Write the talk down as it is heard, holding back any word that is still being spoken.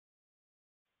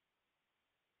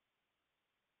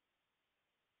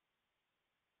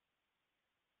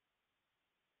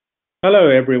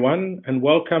Hello everyone, and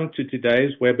welcome to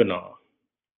today's webinar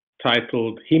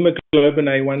titled Hemoglobin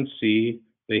A1c,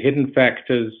 the Hidden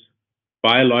Factors,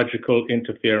 Biological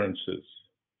Interferences.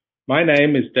 My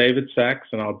name is David Sachs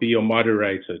and I'll be your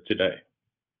moderator today.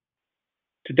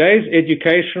 Today's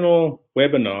educational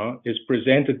webinar is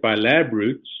presented by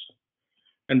Laboratories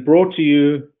and brought to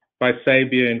you by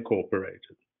Sabia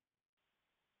Incorporated.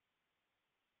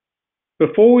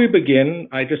 Before we begin,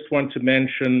 I just want to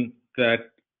mention that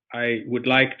I would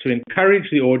like to encourage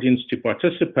the audience to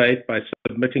participate by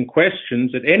submitting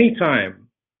questions at any time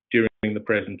during the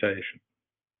presentation.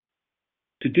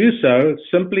 To do so,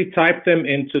 simply type them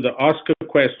into the Ask a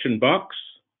Question box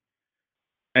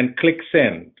and click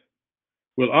Send.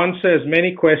 We'll answer as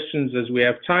many questions as we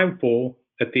have time for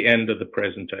at the end of the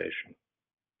presentation.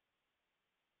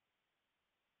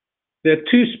 There are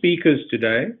two speakers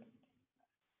today.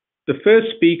 The first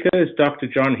speaker is Dr.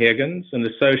 John Higgins, an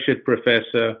associate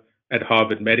professor at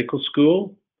Harvard Medical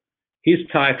School. His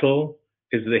title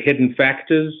is The Hidden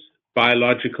Factors,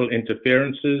 Biological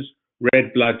Interferences,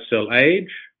 Red Blood Cell Age.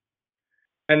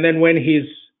 And then when he's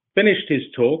finished his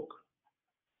talk,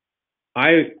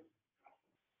 I,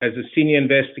 as a senior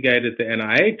investigator at the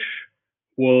NIH,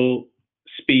 will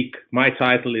speak. My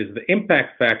title is The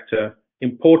Impact Factor,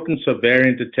 Importance of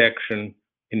Variant Detection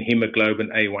in Hemoglobin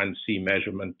A1c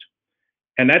Measurement.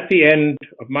 And at the end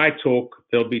of my talk,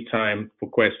 there'll be time for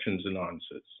questions and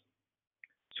answers.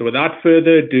 So without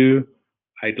further ado,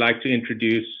 I'd like to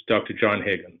introduce Dr. John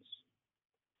Higgins.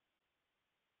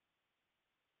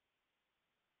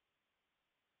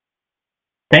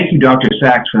 Thank you, Dr.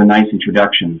 Sachs, for the nice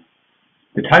introduction.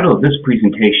 The title of this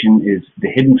presentation is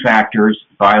The Hidden Factors,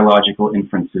 Biological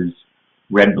Inferences,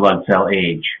 Red Blood Cell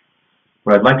Age.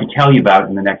 What I'd like to tell you about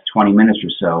in the next 20 minutes or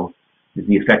so is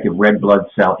the effect of red blood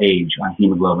cell age on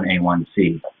hemoglobin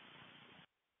A1c.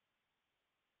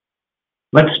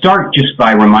 Let's start just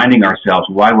by reminding ourselves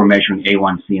why we're measuring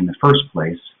A1c in the first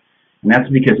place, and that's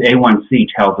because A1c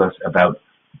tells us about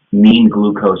mean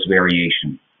glucose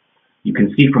variation. You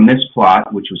can see from this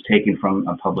plot, which was taken from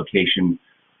a publication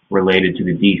related to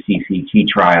the DCCT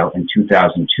trial in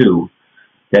 2002,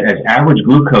 that as average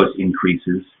glucose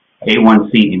increases,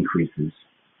 A1c increases.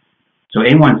 So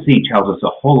A1c tells us a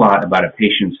whole lot about a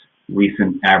patient's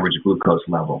recent average glucose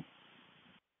level.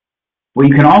 What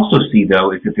you can also see,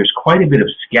 though, is that there's quite a bit of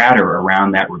scatter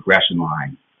around that regression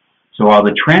line. So while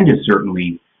the trend is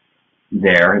certainly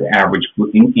there,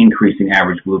 the increasing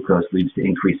average glucose leads to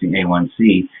increasing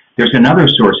A1c, there's another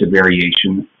source of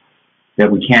variation that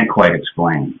we can't quite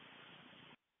explain.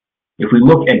 If we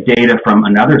look at data from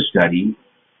another study,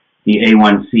 the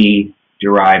A1c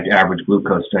derived average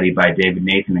glucose study by David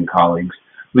Nathan and colleagues,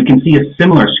 we can see a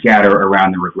similar scatter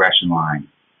around the regression line.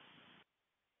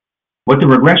 What the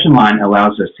regression line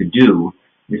allows us to do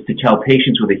is to tell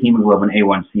patients with a hemoglobin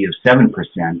A1c of 7%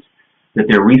 that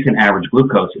their recent average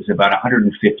glucose is about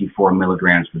 154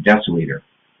 milligrams per deciliter.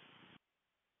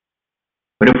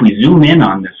 But if we zoom in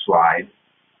on this slide,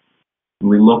 and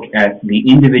we look at the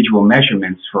individual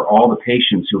measurements for all the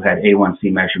patients who had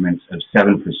A1c measurements of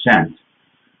 7%,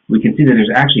 we can see that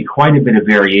there's actually quite a bit of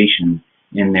variation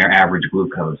in their average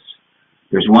glucose.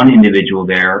 There's one individual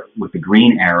there with the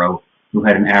green arrow who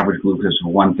had an average glucose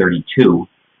of 132,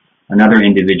 another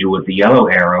individual with the yellow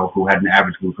arrow who had an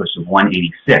average glucose of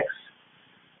 186.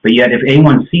 But yet if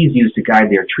A1c is used to guide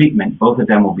their treatment, both of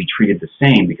them will be treated the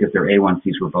same because their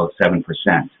A1cs were both 7%.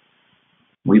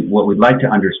 What we'd like to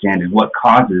understand is what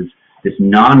causes this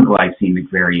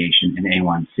non-glycemic variation in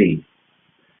A1c.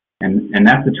 And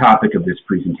that's the topic of this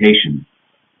presentation.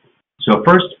 So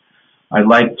first, I'd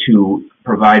like to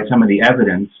provide some of the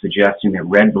evidence suggesting that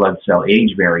red blood cell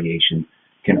age variation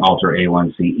can alter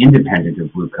A1c independent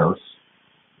of glucose.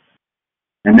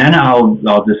 And then I'll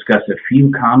discuss a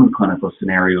few common clinical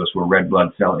scenarios where red blood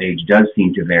cell age does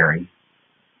seem to vary.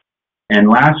 And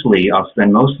lastly, I'll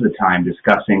spend most of the time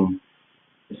discussing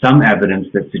some evidence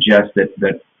that suggests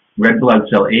that red blood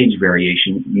cell age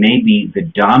variation may be the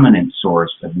dominant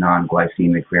source of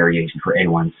non-glycemic variation for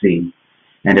A1c.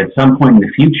 And at some point in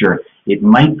the future, it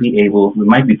might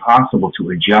be possible to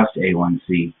adjust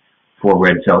A1c for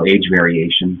red cell age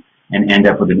variation and end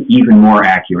up with an even more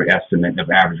accurate estimate of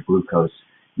average glucose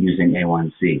using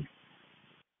A1c.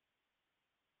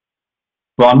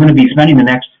 Well, I'm going to be spending the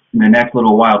next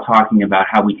little while talking about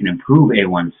how we can improve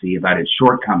A1c, about its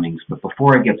shortcomings. But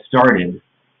before I get started,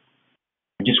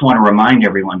 I just want to remind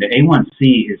everyone that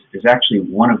A1c is actually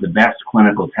one of the best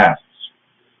clinical tests.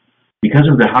 Because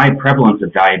of the high prevalence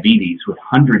of diabetes, with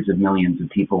hundreds of millions of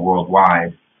people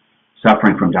worldwide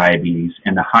suffering from diabetes,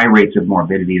 and the high rates of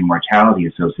morbidity and mortality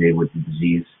associated with the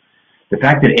disease, The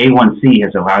fact that A1C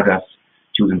has allowed us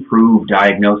to improve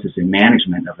diagnosis and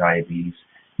management of diabetes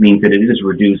means that it has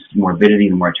reduced morbidity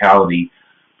and mortality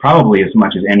probably as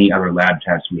much as any other lab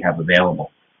test we have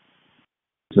available.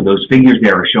 So those figures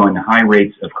there are showing the high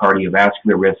rates of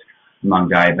cardiovascular risk among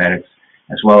diabetics,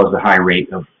 as well as the high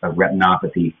rate of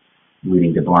retinopathy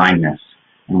leading to blindness.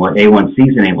 And what A1C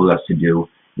has enabled us to do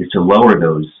is to lower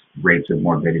those rates of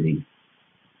morbidity.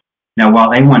 Now, while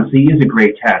A1C is a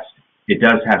great test, it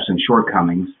does have some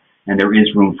shortcomings, and there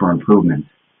is room for improvement.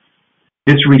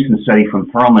 This recent study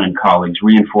from Perlman and colleagues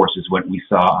reinforces what we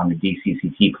saw on the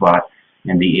DCCT plot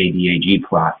and the ADAG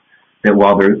plot, that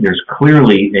while there's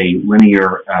clearly a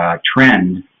linear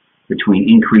trend between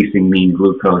increasing mean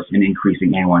glucose and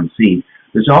increasing A1C,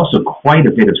 there's also quite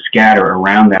a bit of scatter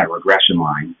around that regression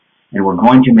line, and we're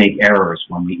going to make errors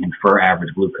when we infer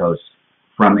average glucose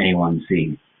from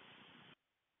A1C.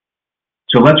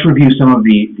 So let's review some of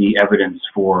the evidence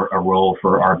for a role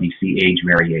for RBC age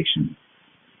variation.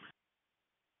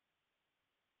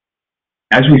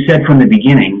 As we said from the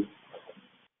beginning,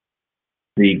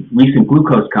 the recent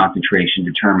glucose concentration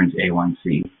determines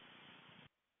A1C.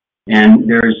 And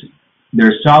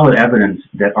there's solid evidence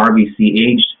that RBC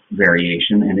age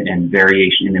variation and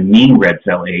variation in the mean red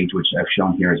cell age, which I've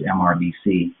shown here as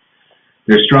MRBC,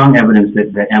 there's strong evidence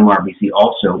that MRBC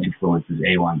also influences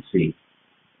A1C.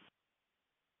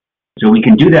 So we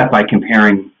can do that by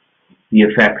comparing the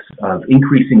effects of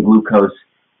increasing glucose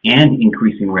and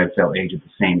increasing red cell age at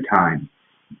the same time.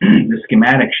 The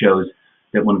schematic shows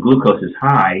that when glucose is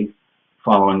high,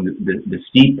 following the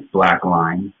steep black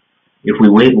line, if we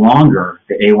wait longer,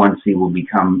 the A1C will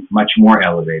become much more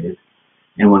elevated.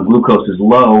 And when glucose is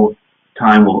low,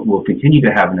 time will continue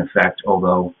to have an effect,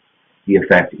 although the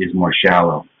effect is more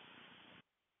shallow.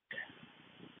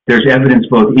 There's evidence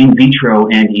both in vitro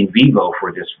and in vivo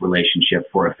for this relationship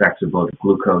for effects of both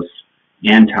glucose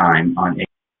and time on A1C.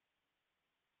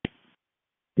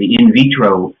 The in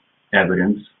vitro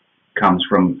evidence comes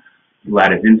from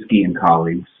Laboratories and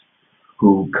colleagues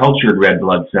who cultured red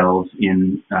blood cells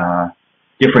in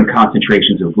different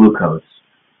concentrations of glucose.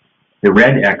 The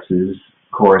red X's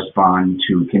correspond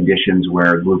to conditions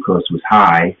where glucose was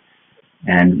high,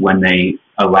 and when they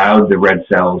allowed the red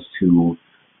cells to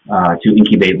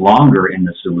incubate longer in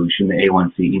the solution, the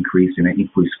A1C increased, and it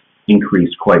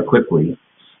increased quite quickly.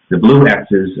 The blue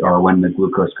X's are when the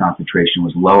glucose concentration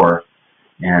was lower,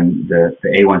 and the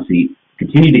A1C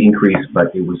continued to increase,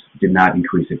 but it did not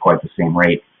increase at quite the same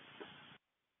rate.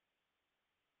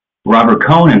 Robert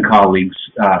Cohn and colleagues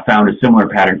found a similar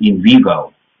pattern in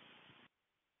vivo.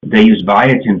 They used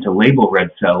biotin to label red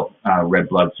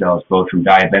blood cells, both from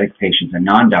diabetic patients and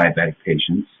non-diabetic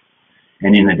patients.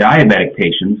 And in the diabetic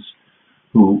patients,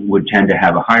 who would tend to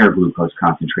have a higher glucose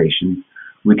concentration,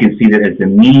 we can see that as the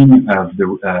mean of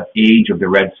the age of the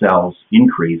red cells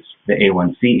increased, the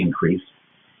A1C increased.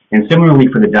 And similarly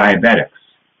for the diabetics,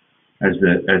 as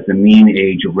the mean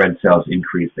age of red cells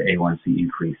increased, the A1C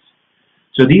increased.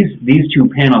 So these two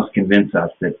panels convince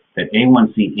us that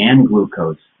A1C and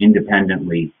glucose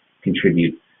independently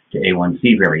contribute to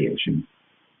A1C variation.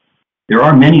 There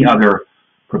are many other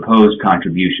proposed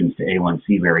contributions to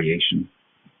A1C variation.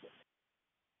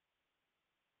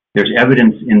 There's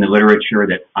evidence in the literature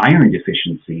that iron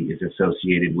deficiency is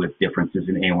associated with differences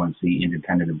in A1C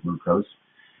independent of glucose.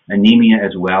 Anemia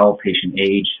as well, patient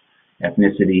age,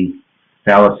 ethnicity,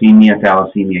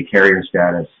 thalassemia carrier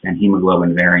status, and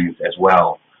hemoglobin variance as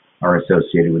well are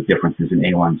associated with differences in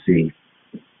A1C.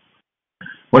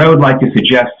 What I would like to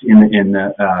suggest in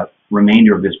the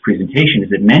remainder of this presentation is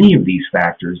that many of these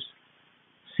factors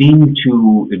seem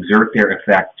to exert their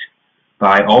effect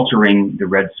by altering the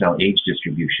red cell age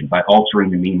distribution, by altering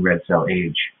the mean red cell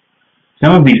age.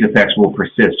 Some of these effects will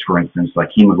persist, for instance, like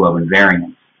hemoglobin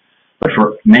variance. But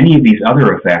for many of these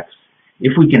other effects,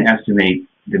 if we can estimate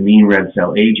the mean red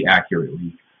cell age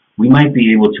accurately, we might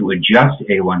be able to adjust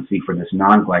A1C for this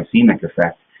non-glycemic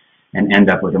effect and end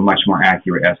up with a much more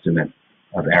accurate estimate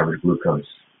of average glucose.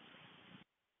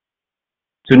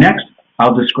 So next,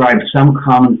 I'll describe some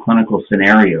common clinical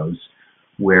scenarios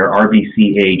where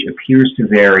RBC age appears to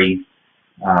vary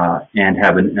and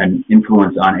have an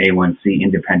influence on A1C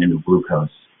independent of glucose.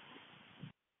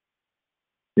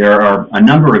 There are a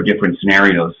number of different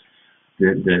scenarios.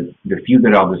 The few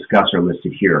that I'll discuss are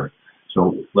listed here.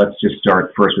 So let's just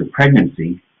start first with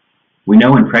pregnancy. We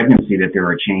know in pregnancy that there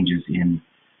are changes in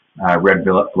red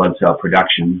blood cell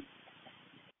production.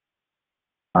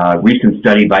 A recent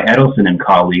study by Edelson and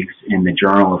colleagues in the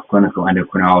Journal of Clinical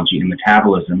Endocrinology and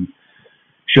Metabolism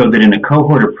showed that in a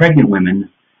cohort of pregnant women,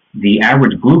 the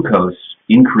average glucose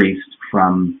increased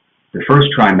from the first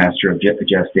trimester of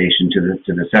gestation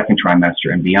to the second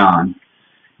trimester and beyond,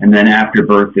 and then after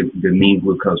birth, the mean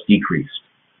glucose decreased.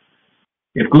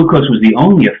 If glucose was the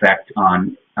only effect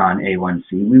on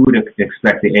A1C, we would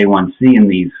expect the A1C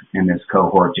in this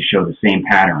cohort to show the same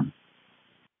pattern.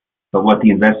 But what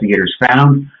the investigators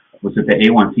found was that the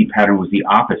A1C pattern was the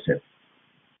opposite.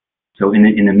 So in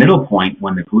the middle point,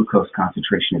 when the glucose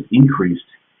concentration is increased,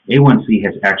 A1C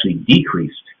has actually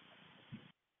decreased.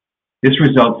 This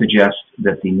result suggests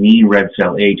that the mean red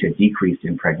cell age had decreased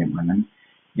in pregnant women.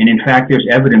 And in fact, there's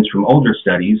evidence from older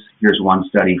studies. Here's one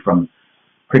study from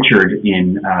Pritchard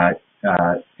in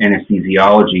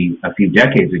anesthesiology a few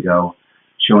decades ago,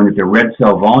 showing that the red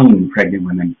cell volume in pregnant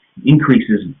women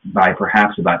increases by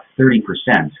perhaps about 30%.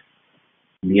 And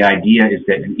the idea is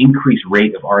that an increased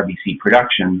rate of RBC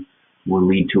production will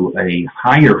lead to a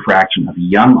higher fraction of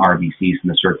young RBCs in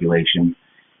the circulation,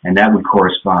 and that would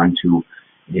correspond to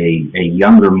a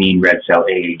younger mean red cell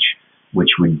age, which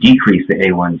would decrease the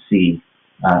A1C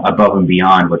above and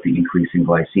beyond what the increase in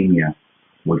glycemia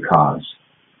would cause.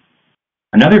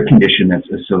 Another condition that's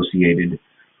associated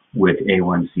with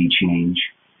A1C change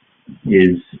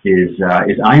is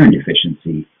iron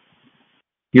deficiency.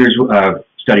 Here's a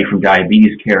study from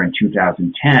Diabetes Care in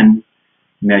 2010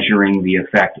 measuring the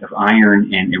effect of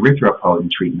iron and erythropoietin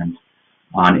treatment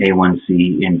on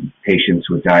A1C in patients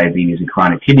with diabetes and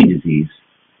chronic kidney disease.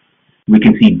 We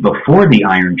can see before the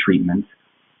iron treatment,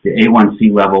 the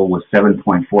A1C level was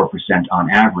 7.4%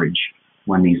 on average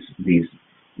when these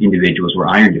individuals were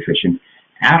iron deficient.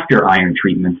 After iron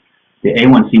treatment, the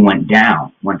A1C went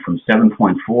down, went from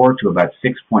 7.4 to about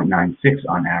 6.96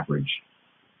 on average.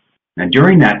 Now,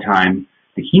 during that time,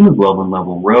 the hemoglobin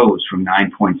level rose from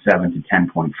 9.7 to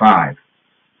 10.5,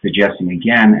 suggesting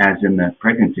again, as in the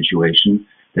pregnant situation,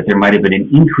 that there might have been an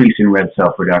increase in red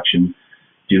cell production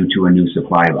due to a new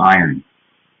supply of iron.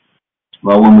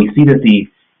 Well, when we see that the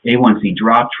A1C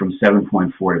dropped from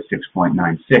 7.4 to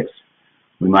 6.96,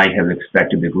 we might have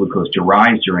expected the glucose to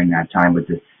rise during that time,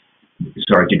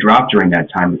 to drop during that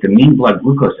time, but the mean blood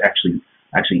glucose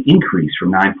actually increased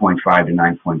from 9.5 to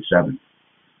 9.7.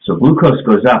 So glucose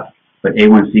goes up, but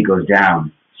A1C goes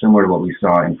down, similar to what we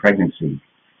saw in pregnancy.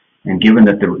 And given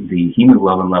that the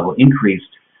hemoglobin level increased,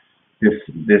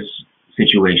 this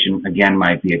situation again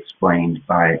might be explained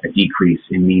by a decrease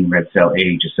in mean red cell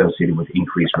age associated with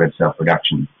increased red cell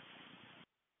production.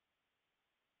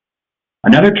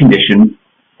 Another condition,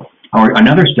 or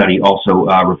another study also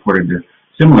reported a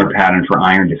similar pattern for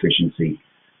iron deficiency,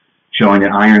 showing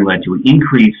that iron led to an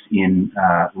increase in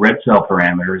red cell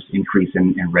parameters, increase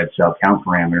in red cell count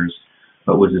parameters,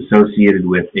 but was associated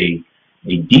with a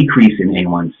decrease in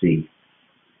A1C.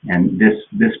 And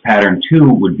this pattern too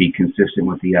would be consistent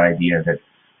with the idea that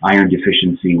iron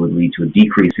deficiency would lead to a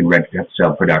decrease in red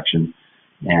cell production,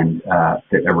 and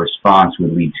that a response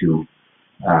would lead to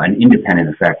an independent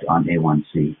effect on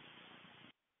A1C.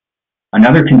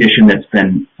 Another condition that's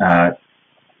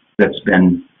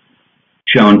been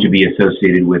shown to be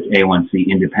associated with A1C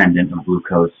independent of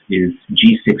glucose is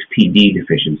G6PD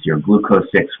deficiency, or glucose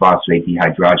 6-phosphate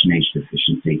dehydrogenase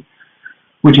deficiency,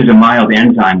 which is a mild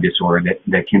enzyme disorder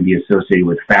that can be associated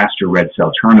with faster red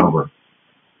cell turnover.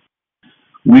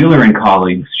 Wheeler and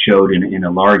colleagues showed in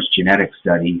a large genetic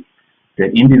study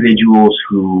that individuals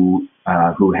who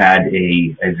had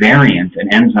a variant,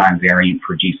 an enzyme variant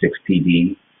for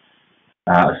G6PD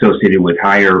associated with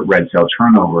higher red cell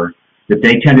turnover, that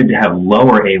they tended to have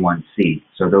lower A1C.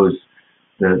 So the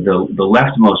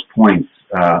leftmost points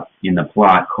in the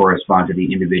plot correspond to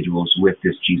the individuals with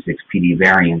this G6PD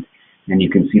variant, and you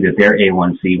can see that their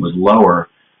A1C was lower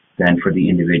than for the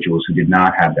individuals who did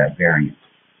not have that variant.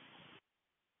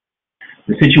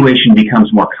 The situation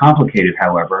becomes more complicated,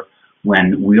 however,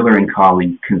 when Wheeler and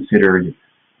colleagues considered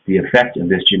the effect of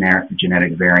this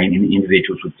genetic variant in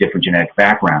individuals with different genetic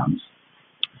backgrounds.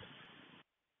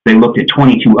 They looked at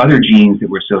 22 other genes that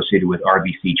were associated with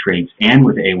RBC traits and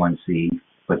with A1C,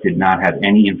 but did not have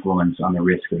any influence on the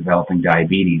risk of developing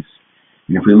diabetes.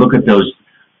 And if we look at those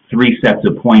three sets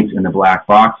of points in the black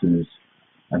boxes,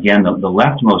 again, the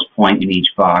leftmost point in each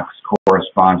box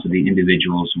corresponds to the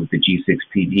individuals with the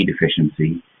G6PD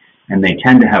deficiency, and they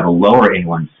tend to have a lower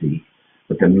A1C,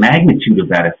 but the magnitude of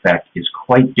that effect is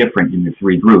quite different in the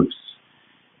three groups.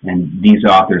 And these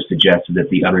authors suggested that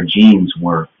the other genes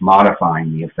were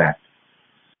modifying the effect.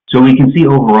 So we can see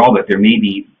overall that there may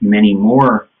be many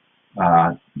more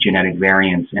genetic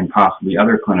variants and possibly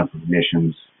other clinical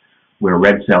conditions where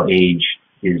red cell age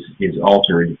is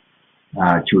altered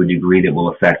to a degree that will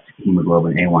affect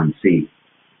hemoglobin A1C.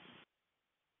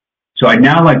 So I'd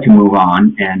now like to move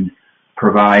on and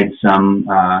provide some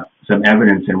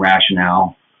evidence and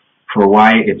rationale for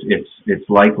why it's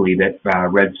likely that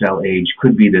red cell age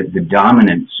could be the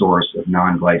dominant source of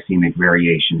non-glycemic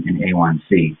variation in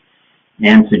A1C,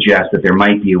 and suggest that there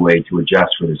might be a way to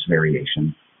adjust for this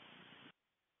variation.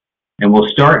 And we'll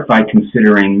start by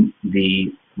considering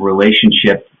the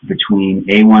relationship between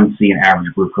A1C and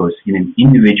average glucose in an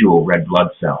individual red blood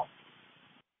cell.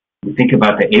 We think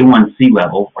about the A1C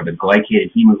level, or the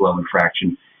glycated hemoglobin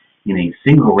fraction, in a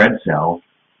single red cell.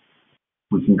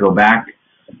 We can go back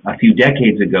a few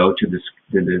decades ago to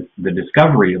the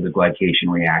discovery of the glycation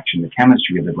reaction, the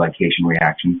chemistry of the glycation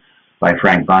reaction, by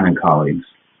Frank Bunn and colleagues.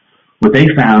 What they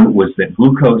found was that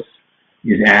glucose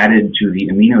is added to the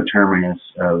amino terminus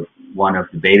of one of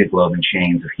the beta globin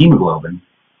chains of hemoglobin,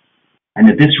 and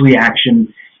that this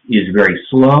reaction is very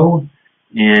slow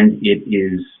and it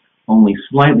is only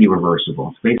slightly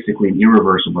reversible. It's basically an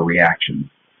irreversible reaction.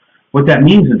 What that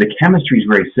means is the chemistry is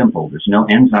very simple. There's no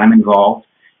enzyme involved.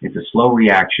 It's a slow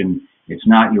reaction. It's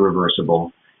not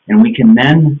irreversible, and we can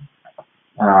then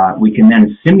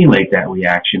simulate that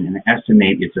reaction and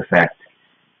estimate its effect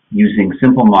using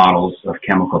simple models of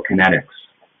chemical kinetics.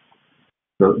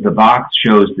 The box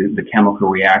shows the chemical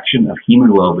reaction of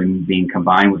hemoglobin being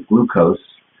combined with glucose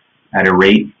at a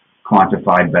rate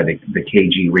quantified by the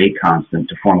Kg rate constant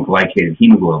to form glycated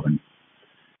hemoglobin.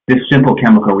 This simple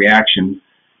chemical reaction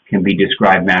can be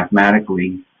described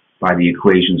mathematically by the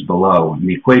equations below. And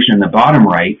the equation in the bottom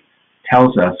right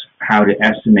tells us how to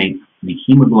estimate the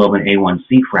hemoglobin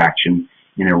A1C fraction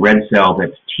in a red cell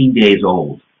that's T days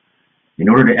old. In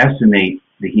order to estimate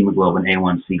the hemoglobin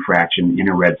A1C fraction in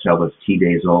a red cell that's T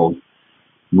days old,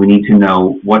 we need to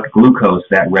know what glucose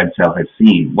that red cell has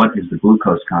seen. What is the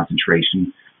glucose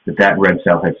concentration that red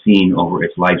cell has seen over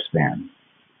its lifespan?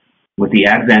 With the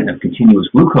advent of continuous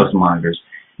glucose monitors,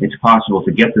 it's possible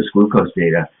to get this glucose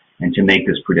data and to make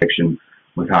this prediction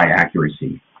with high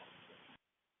accuracy.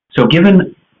 So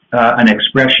given an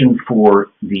expression for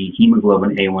the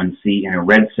hemoglobin A1C in a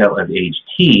red cell of age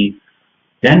T,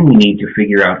 then we need to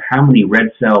figure out how many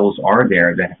red cells are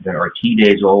there that are T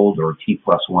days old, or T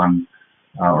plus 1,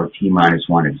 or T minus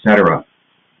 1, etc.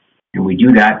 And we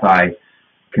do that by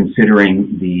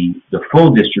considering the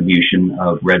full distribution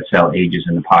of red cell ages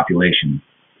in the population.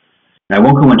 And I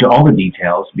won't go into all the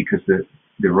details because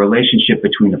the relationship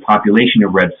between the population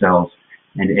of red cells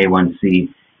and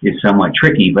A1C is somewhat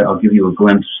tricky, but I'll give you a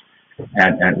glimpse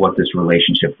at what this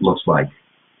relationship looks like.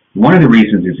 One of the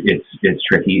reasons it's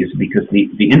tricky is because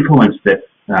the influence that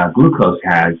glucose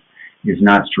has is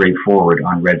not straightforward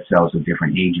on red cells of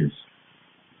different ages.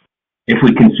 If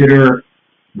we consider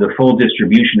the full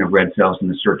distribution of red cells in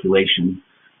the circulation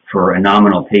for a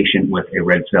nominal patient with a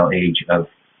red cell age of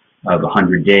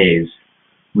 100 days,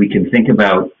 we can think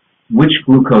about which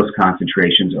glucose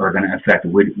concentrations are going to affect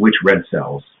which red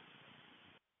cells.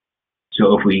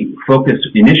 So if we focus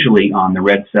initially on the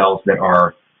red cells that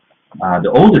are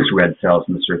the oldest red cells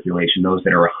in the circulation, those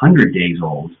that are 100 days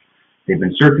old, they've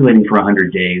been circulating for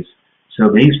 100 days, so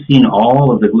they've seen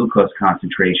all of the glucose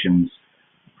concentrations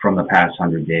from the past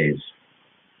 100 days.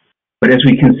 But as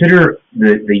we consider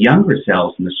the younger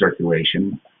cells in the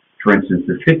circulation, for instance,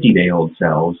 the 50-day-old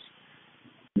cells,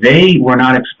 they were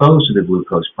not exposed to the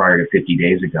glucose prior to 50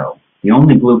 days ago. The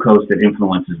only glucose that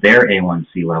influences their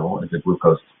A1C level is the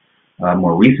glucose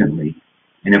more recently.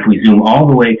 And if we zoom all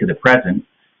the way to the present,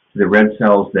 to the red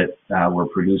cells that were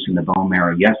produced in the bone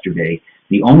marrow yesterday,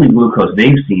 the only glucose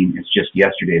they've seen is just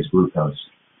yesterday's glucose.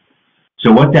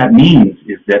 So what that means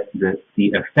is that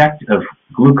the effect of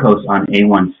glucose on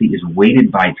A1C is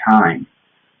weighted by time.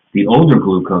 The older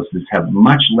glucoses have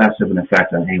much less of an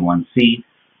effect on A1C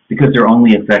because they're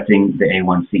only affecting the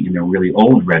A1C in the really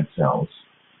old red cells,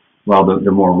 while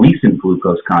the more recent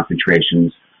glucose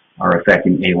concentrations are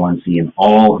affecting A1C in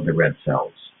all of the red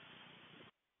cells.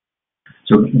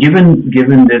 So given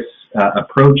this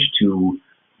approach to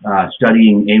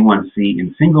studying A1C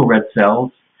in single red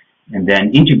cells, and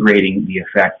then integrating the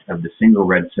effect of the single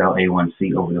red cell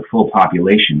A1C over the full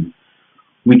population,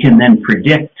 we can then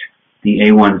predict the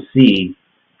A1C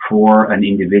for an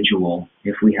individual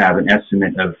if we have an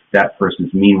estimate of that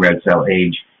person's mean red cell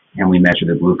age and we measure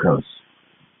the glucose.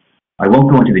 I won't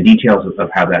go into the details of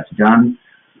how that's done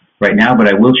right now, but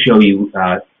I will show you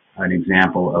an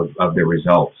example of the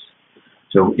results.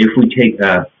 So if we take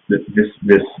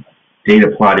this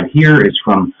data plotted here is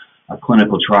from a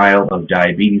clinical trial of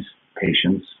diabetes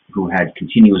patients who had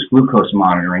continuous glucose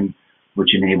monitoring,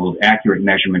 which enabled accurate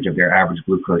measurement of their average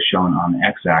glucose shown on the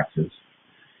x-axis,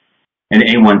 and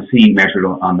A1C measured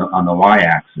on the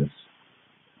y-axis.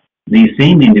 These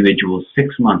same individuals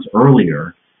 6 months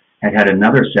earlier had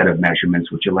another set of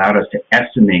measurements which allowed us to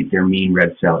estimate their mean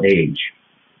red cell age.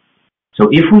 So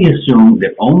if we assume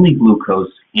that only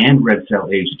glucose and red cell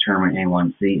age determine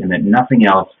A1C and that nothing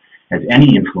else has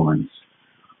any influence,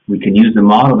 we can use the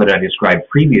model that I described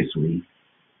previously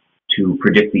to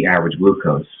predict the average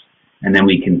glucose. And then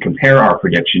we can compare our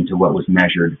prediction to what was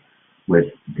measured with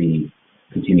the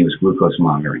continuous glucose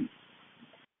monitoring.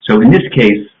 So in this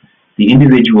case, the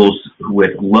individuals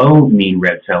with low mean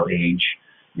red cell age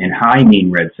and high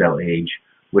mean red cell age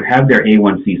would have their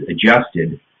A1Cs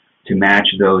adjusted to match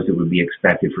those that would be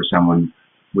expected for someone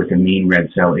with a mean red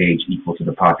cell age equal to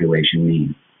the population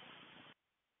mean.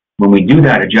 When we do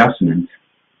that adjustment,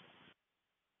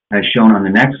 as shown on the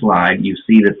next slide, you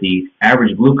see that the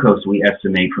average glucose we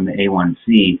estimate from the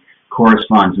A1C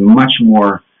corresponds much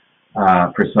more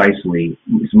precisely,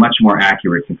 is much more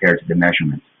accurate compared to the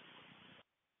measurement.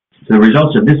 So the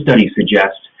results of this study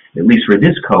suggest, at least for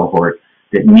this cohort,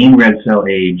 that mean red cell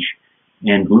age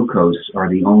and glucose are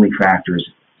the only factors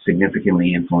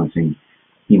significantly influencing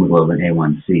hemoglobin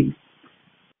A1C.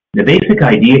 The basic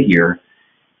idea here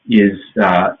is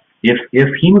if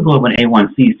hemoglobin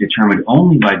A1C is determined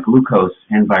only by glucose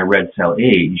and by red cell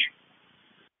age,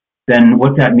 then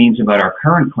what that means about our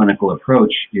current clinical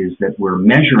approach is that we're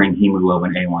measuring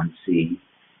hemoglobin A1C,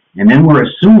 and then we're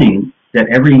assuming that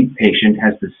every patient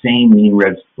has the same mean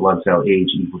red blood cell age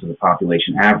equal to the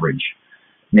population average.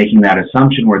 Making that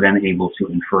assumption, we're then able to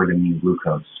infer the mean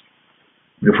glucose.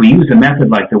 But if we use a method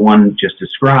like the one just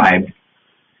described,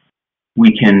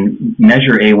 we can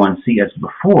measure A1C as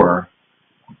before,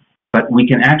 but we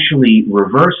can actually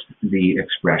reverse the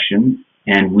expression,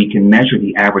 and we can measure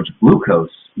the average glucose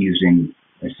using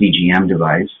a CGM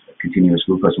device, a continuous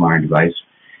glucose monitoring device,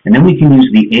 and then we can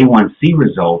use the A1C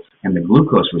result and the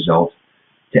glucose result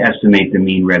to estimate the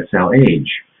mean red cell age.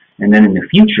 And then in the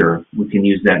future, we can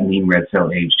use that mean red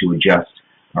cell age to adjust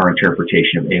our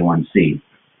interpretation of A1C.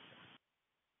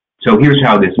 So here's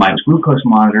how this might glucose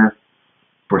monitor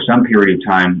for some period of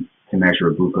time to measure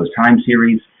a glucose time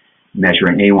series, measure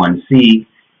an A1C,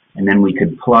 and then we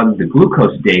could plug the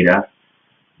glucose data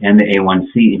and the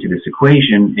A1C into this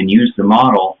equation and use the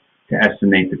model to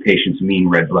estimate the patient's mean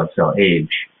red blood cell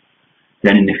age.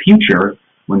 Then in the future,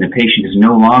 when the patient is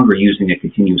no longer using a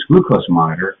continuous glucose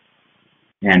monitor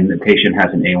and the patient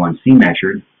has an A1C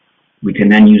measured, we can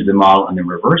then use the model in the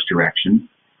reverse direction.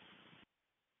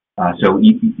 So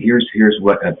here's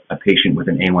what a patient with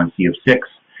an A1C of 6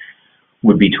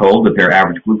 would be told, that their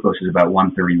average glucose is about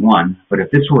 131. But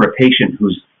if this were a patient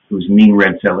whose mean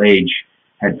red cell age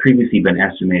had previously been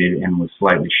estimated and was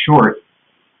slightly short,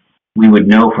 we would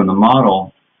know from the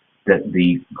model that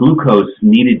the glucose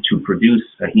needed to produce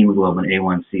a hemoglobin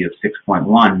A1C of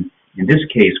 6.1 in this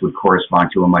case would correspond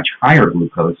to a much higher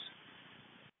glucose.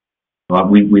 Well,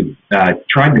 we've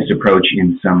tried this approach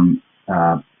in some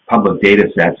public data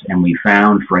sets, and we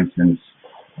found, for instance,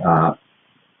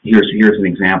 here's an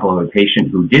example of a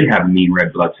patient who did have a mean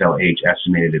red blood cell age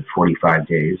estimated at 45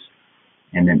 days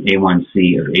and an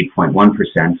A1C of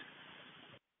 8.1%.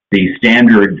 The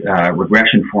standard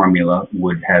regression formula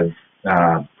would have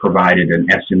provided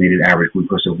an estimated average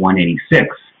glucose of 186,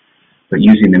 but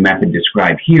using the method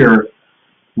described here,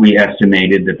 we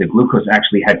estimated that the glucose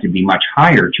actually had to be much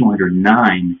higher,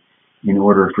 209, in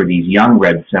order for these young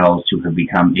red cells to have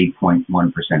become 8.1%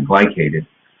 glycated.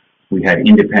 We had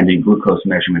independent glucose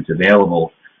measurements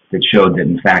available that showed that,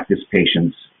 in fact, this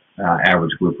patient's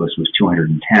average glucose was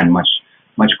 210,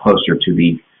 much closer to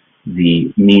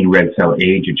the mean red cell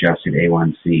age adjusted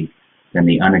A1C than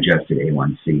the unadjusted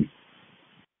A1C.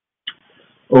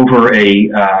 Over a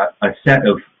set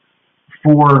of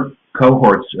 4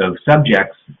 cohorts of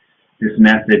subjects, this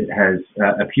method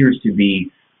appears to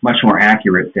be much more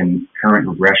accurate than current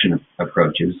regression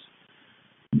approaches.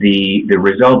 The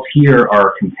results here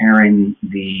are comparing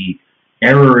the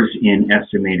errors in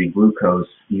estimated glucose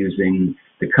using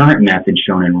the current method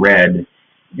shown in red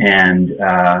and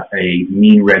a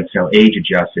mean red cell age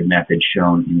adjusted method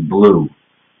shown in blue.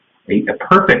 A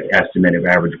perfect estimate of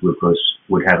average glucose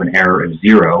would have an error of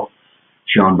 0,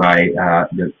 shown by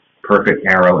the perfect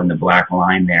arrow in the black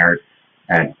line there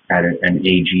at an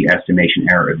AG estimation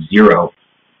error of 0.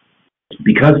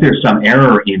 Because there's some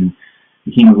error in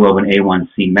the hemoglobin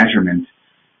A1C measurement,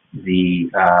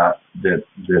 in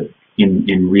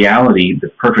reality, the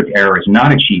perfect error is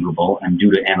not achievable, and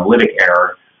due to analytic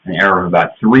error, an error of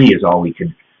about 3 is all we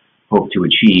could hope to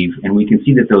achieve. And we can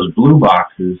see that those blue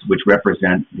boxes, which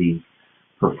represent the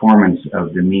performance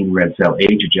of the mean red cell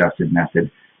age adjusted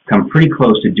method, come pretty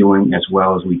close to doing as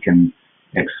well as we can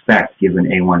expect given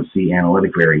A1C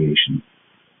analytic variation.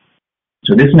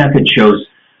 So this method shows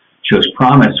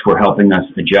promise for helping us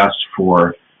adjust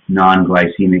for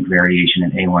non-glycemic variation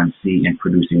in A1C and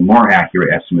producing more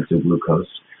accurate estimates of glucose.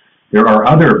 There are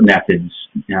other methods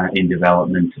in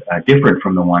development different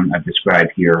from the one I've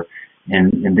described here,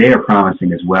 and they are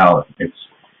promising as well.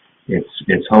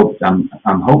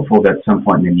 I'm hopeful that at some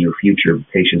point in the near future,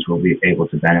 patients will be able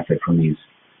to benefit from these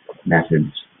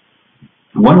methods.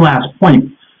 One last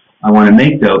point I want to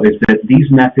make, though, is that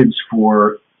these methods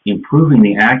for improving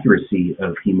the accuracy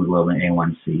of hemoglobin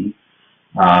A1C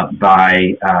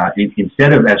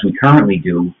instead of, as we currently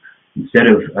do, instead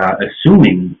of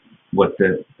assuming what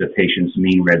the patient's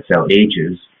mean red cell age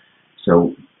is,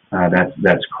 so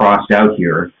that's crossed out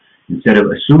here, instead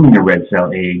of assuming a red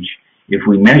cell age, if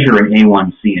we measure an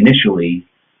A1C initially,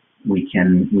 we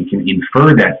can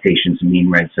infer that patient's mean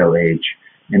red cell age,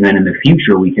 and then in the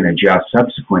future we can adjust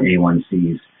subsequent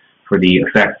A1Cs for the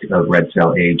effect of red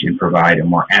cell age and provide a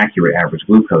more accurate average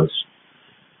glucose.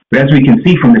 But as we can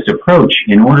see from this approach,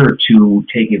 in order to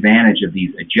take advantage of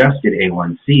these adjusted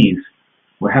A1Cs,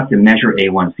 we'll have to measure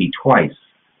A1C twice,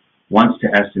 once to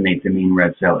estimate the mean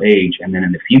red cell age, and then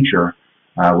in the future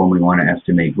when we want to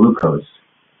estimate glucose.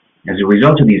 As a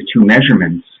result of these two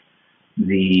measurements,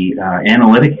 the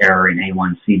analytic error in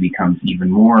A1C becomes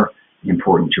even more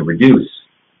important to reduce.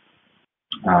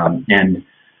 And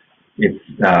it's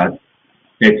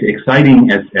exciting,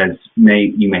 as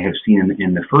you may have seen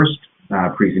in the first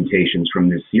presentations from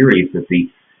this series, that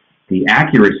the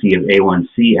accuracy of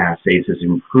A1C assays has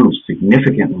improved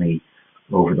significantly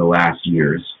over the last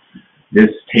years. This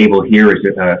table here is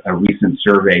a recent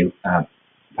survey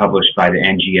published by the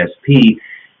NGSP,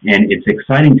 and it's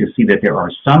exciting to see that there are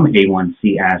some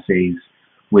A1C assays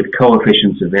with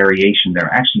coefficients of variation that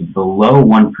are actually below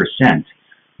 1%,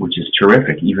 which is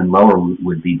terrific. Even lower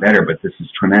would be better, but this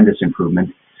is tremendous improvement.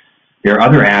 There are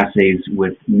other assays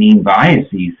with mean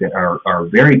biases that are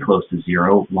very close to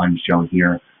zero, one shown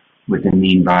here with a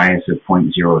mean bias of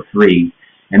 0.03.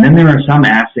 And then there are some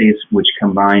assays which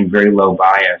combine very low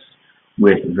bias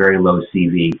with very low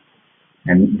CV.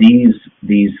 And these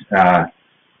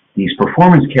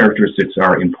performance characteristics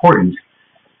are important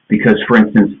because, for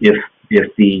instance, if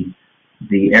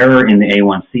the error in the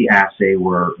A1C assay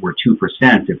were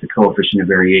 2%, if the coefficient of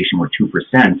variation were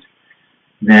 2%,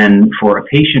 then for a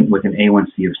patient with an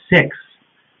A1C of 6,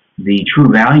 the true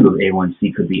value of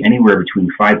A1C could be anywhere between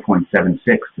 5.76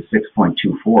 to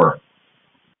 6.24.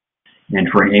 And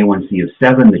for an A1C of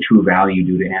 7, the true value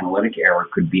due to analytic error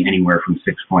could be anywhere from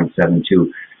 6.72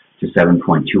 to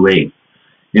 7.28.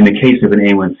 In the case of an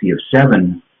A1C of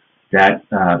 7, that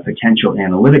potential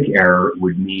analytic error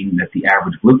would mean that the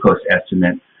average glucose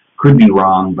estimate could be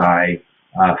wrong by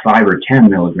 5 or 10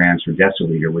 milligrams per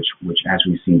deciliter, which, as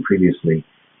we've seen previously,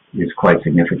 is quite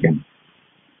significant.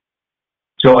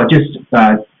 So just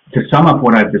to sum up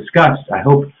what I've discussed, I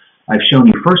hope I've shown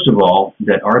you, first of all,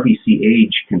 that RBC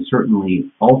age can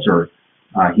certainly alter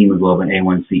hemoglobin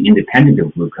A1C independent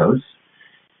of glucose.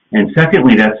 And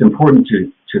secondly, that's important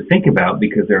to think about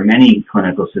because there are many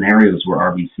clinical scenarios where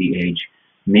RBC age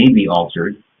may be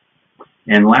altered.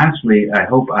 And lastly, I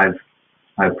hope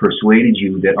I've persuaded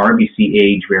you that RBC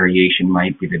age variation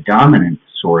might be the dominant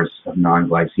source of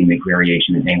non-glycemic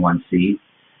variation in A1C.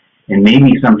 And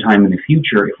maybe sometime in the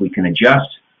future, if we can adjust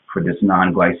for this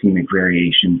non-glycemic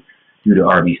variation due to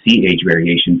RBC age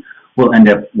variation, we'll end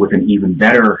up with an even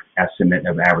better estimate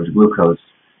of average glucose.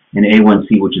 And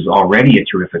A1C, which is already a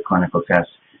terrific clinical test,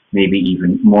 may be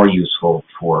even more useful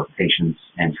for patients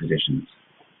and physicians.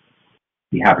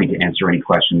 Be happy to answer any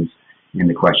questions in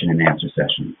the question and answer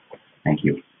session. Thank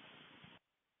you.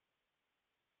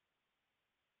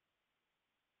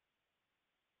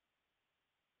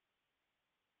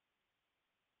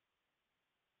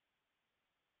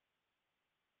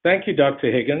 Thank you,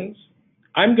 Dr. Higgins.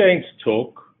 I'm going to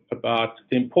talk about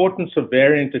the importance of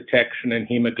variant detection in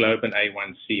hemoglobin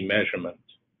A1C measurement.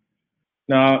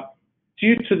 Now,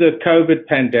 due to the COVID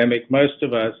pandemic, most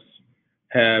of us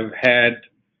have had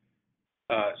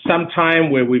some time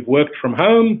where we've worked from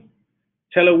home,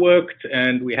 teleworked,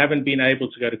 and we haven't been able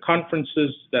to go to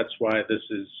conferences. That's why this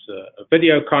is a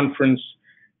video conference.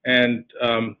 And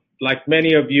like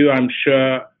many of you, I'm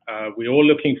sure we're all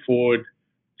looking forward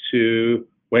to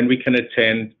when we can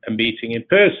attend a meeting in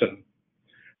person.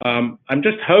 I'm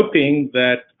just hoping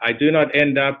that I do not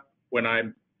end up, when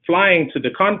I'm flying to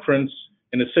the conference,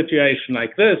 in a situation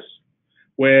like this,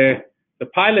 where the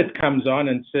pilot comes on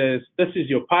and says, "This is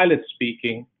your pilot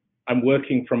speaking, I'm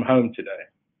working from home today."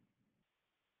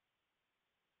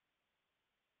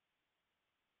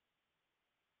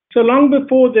 So long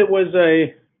before there was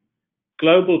a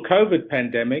global COVID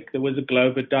pandemic, there was a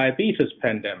global diabetes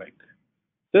pandemic.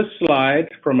 This slide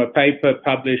from a paper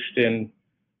published in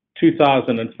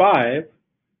 2005,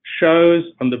 shows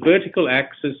on the vertical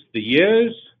axis the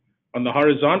years, on the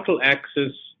horizontal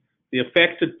axis the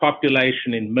affected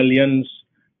population in millions.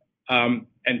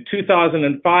 In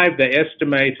 2005, they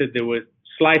estimated there were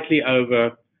slightly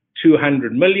over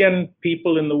 200 million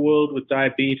people in the world with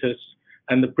diabetes,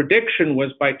 and the prediction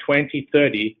was by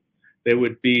 2030 there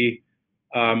would be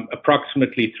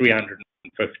approximately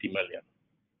 350 million.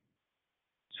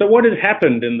 So what has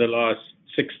happened in the last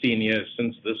 16 years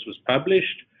since this was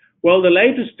published? Well, the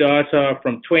latest data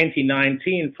from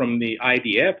 2019 from the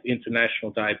IDF,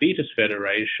 International Diabetes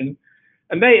Federation,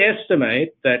 and they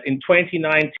estimate that in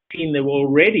 2019 there were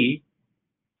already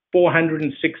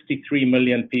 463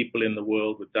 million people in the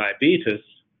world with diabetes,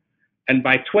 and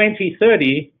by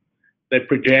 2030 they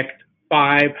project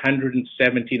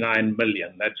 579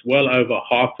 million. That's well over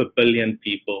 500 million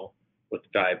people with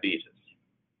diabetes.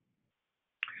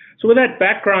 So with that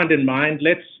background in mind,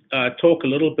 let's talk a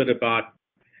little bit about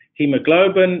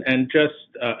hemoglobin, and just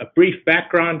a brief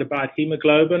background about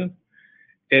hemoglobin.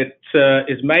 It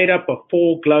is made up of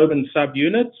 4 globin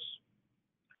subunits,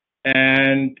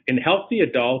 and in healthy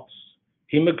adults,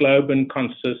 hemoglobin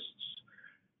consists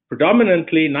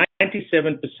predominantly,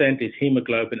 97% is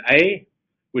hemoglobin A,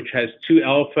 which has 2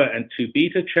 alpha and 2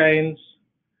 beta chains.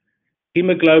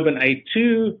 Hemoglobin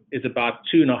A2 is about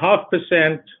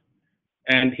 2.5%,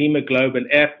 and hemoglobin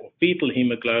F, or fetal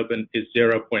hemoglobin, is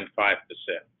 0.5%.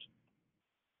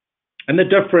 And the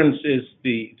difference is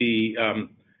they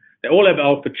all have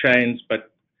alpha chains,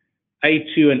 but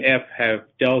A2 and F have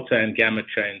delta and gamma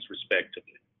chains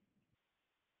respectively.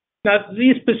 Now,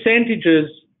 these percentages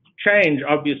change,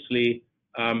 obviously,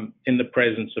 in the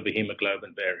presence of a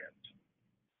hemoglobin variant.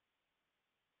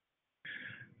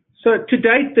 So to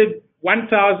date, the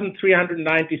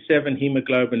 1,397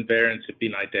 hemoglobin variants have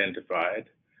been identified,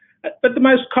 but the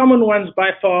most common ones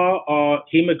by far are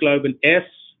hemoglobin S,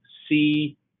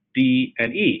 C, D,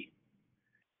 and E.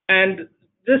 And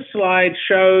this slide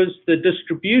shows the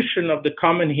distribution of the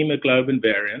common hemoglobin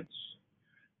variants.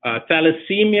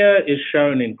 Thalassemia is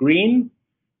shown in green.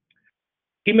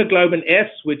 Hemoglobin S,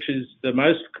 which is the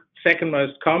second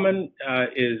most common,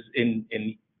 is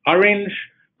in orange,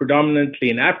 predominantly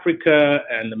in Africa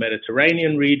and the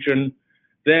Mediterranean region.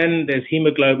 Then there's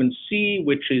hemoglobin C,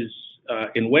 which is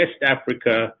in West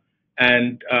Africa,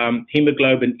 and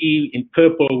hemoglobin E in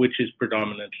purple, which is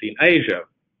predominantly in Asia.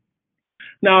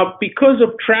 Now, because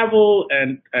of travel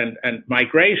and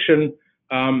migration,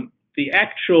 the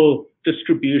actual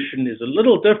distribution is a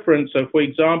little different. So, for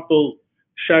example,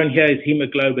 shown here is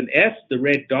hemoglobin S. The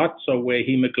red dots are where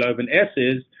hemoglobin S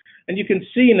is. And you can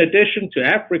see, in addition to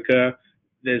Africa,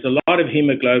 there's a lot of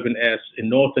hemoglobin S in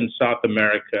North and South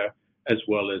America, as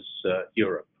well as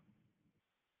Europe.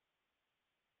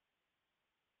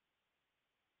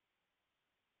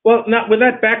 Well, now, with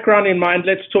that background in mind,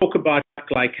 let's talk about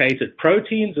glycated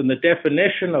proteins. And the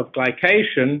definition of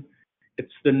glycation,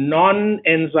 it's the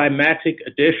non-enzymatic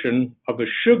addition of a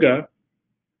sugar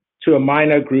to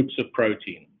amino groups of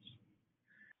proteins.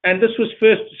 And this was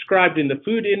first described in the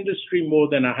food industry more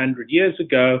than 100 years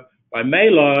ago by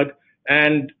Maillard.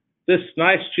 And this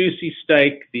nice juicy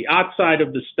steak, the outside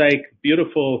of the steak,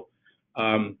 beautiful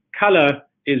color,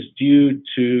 is due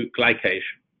to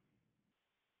glycation.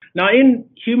 Now, in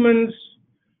humans,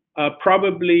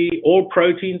 probably all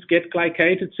proteins get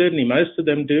glycated, certainly most of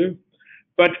them do.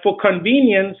 But for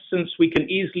convenience, since we can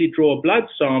easily draw a blood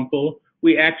sample,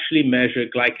 we actually measure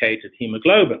glycated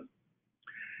hemoglobin.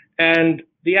 And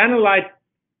the analyte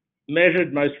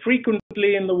measured most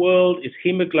frequently in the world is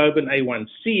hemoglobin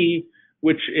A1c,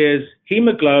 which is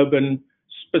hemoglobin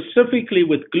specifically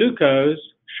with glucose,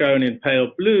 shown in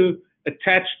pale blue,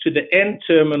 attached to the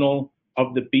N-terminal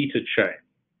of the beta chain.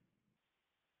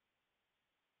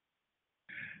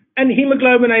 And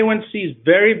hemoglobin A1c is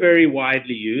very, very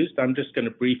widely used. I'm just going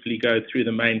to briefly go through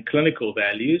the main clinical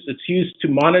values. It's used to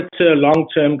monitor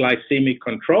long-term glycemic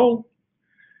control.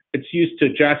 It's used to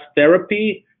adjust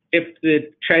therapy. If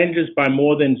it changes by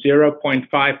more than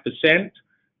 0.5%,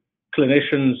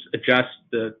 clinicians adjust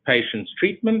the patient's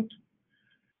treatment.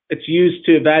 It's used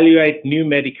to evaluate new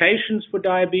medications for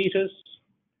diabetes.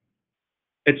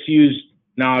 It's used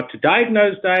now to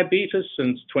diagnose diabetes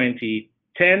since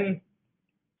 2010.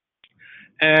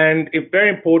 And very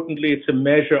importantly, it's a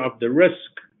measure of the risk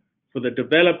for the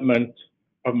development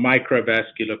of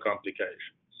microvascular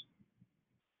complications.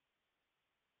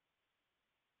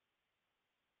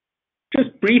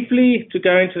 Just briefly to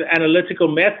go into the analytical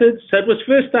methods. So it was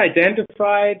first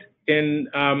identified in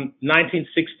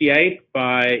 1968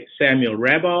 by Samuel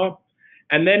Rabar,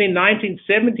 and then in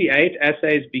 1978,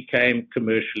 assays became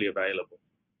commercially available.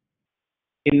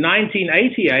 In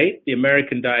 1988, the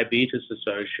American Diabetes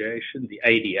Association, the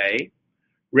ADA,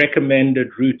 recommended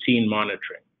routine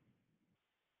monitoring.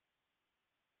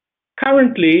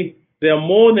 Currently, there are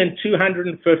more than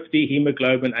 250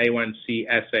 hemoglobin A1c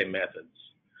assay methods,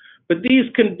 but these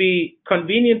can be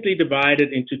conveniently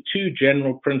divided into two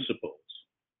general principles.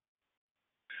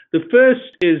 The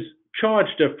first is charge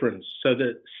difference, so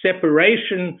the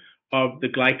separation of the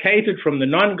glycated from the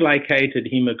non-glycated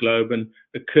hemoglobin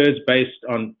occurs based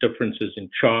on differences in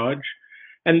charge,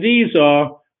 and these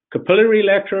are capillary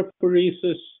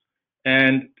electrophoresis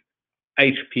and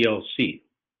HPLC.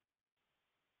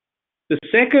 The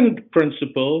second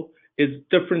principle is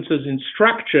differences in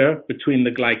structure between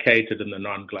the glycated and the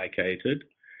non-glycated,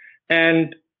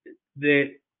 and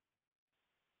the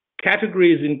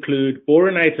categories include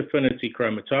boronate affinity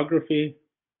chromatography,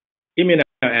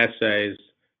 immunoassays,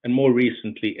 and more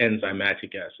recently,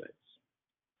 enzymatic assays.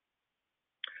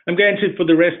 I'm going to, for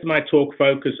the rest of my talk,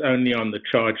 focus only on the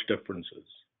charge differences.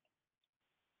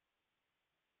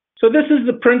 So this is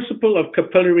the principle of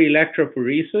capillary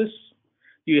electrophoresis.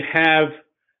 You have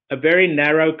a very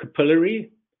narrow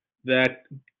capillary that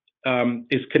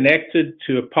is connected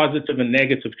to a positive and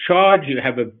negative charge. You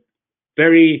have a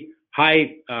very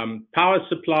high power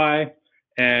supply,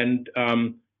 and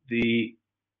the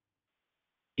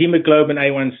hemoglobin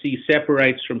A1c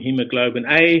separates from hemoglobin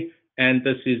A, and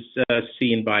this is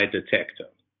seen by a detector.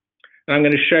 And I'm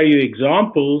going to show you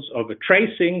examples of a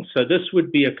tracing. So this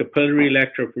would be a capillary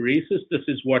electrophoresis. This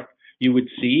is what you would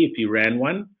see if you ran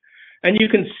one. And you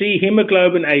can see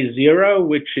hemoglobin A0,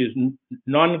 which is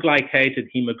non-glycated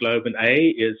hemoglobin A,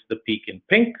 is the peak in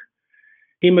pink.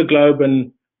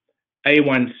 Hemoglobin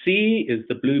A1c is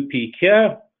the blue peak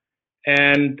here.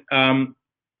 And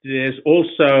there's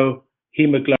also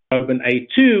hemoglobin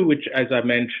A2, which, as I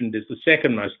mentioned, is the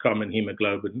second most common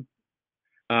hemoglobin,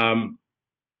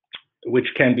 which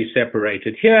can be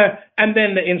separated here. And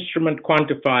then the instrument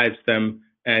quantifies them,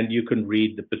 and you can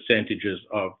read the percentages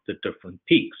of the different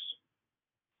peaks.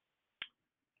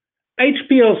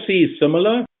 HPLC is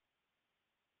similar.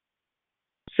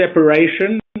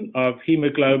 Separation of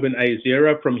hemoglobin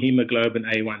A0 from hemoglobin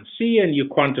A1c, and you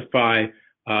quantify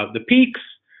the peaks.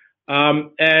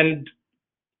 And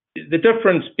the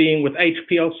difference being with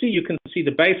HPLC, you can see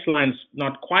the baseline's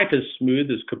not quite as smooth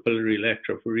as capillary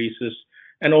electrophoresis,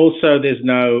 and also there's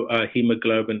no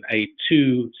hemoglobin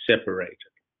A2 separated.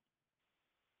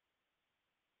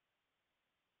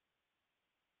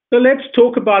 So let's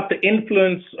talk about the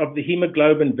influence of the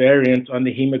hemoglobin variant on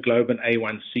the hemoglobin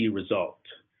A1c result.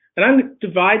 And I'm going to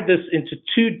divide this into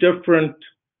two different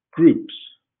groups.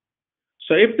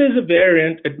 So if there's a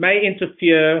variant, it may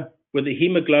interfere with the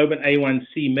hemoglobin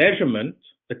A1c measurement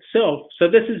itself. So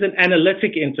this is an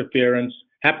analytic interference,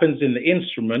 happens in the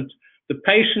instrument. The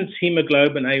patient's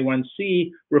hemoglobin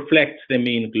A1c reflects their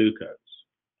mean glucose.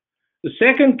 The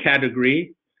second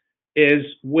category is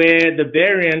where the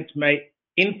variant may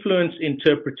influence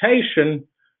interpretation.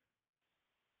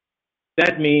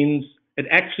 That means it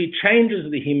actually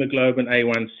changes the hemoglobin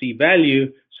A1c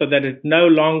value so that it no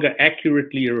longer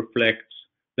accurately reflects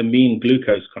the mean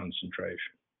glucose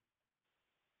concentration.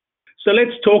 So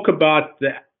let's talk about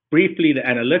briefly the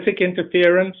analytic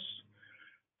interference.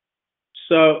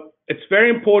 So it's very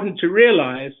important to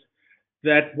realize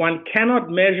that one cannot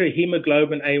measure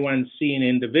hemoglobin A1c in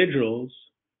individuals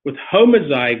with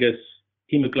homozygous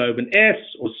hemoglobin S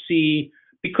or C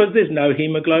because there's no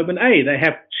hemoglobin A. They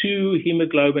have two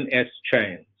hemoglobin S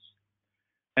chains.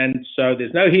 And so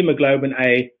there's no hemoglobin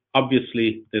A,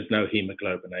 obviously there's no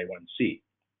hemoglobin A1c.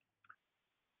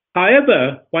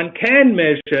 However, one can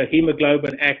measure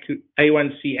hemoglobin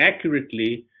A1c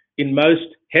accurately in most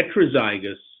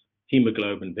heterozygous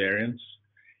hemoglobin variants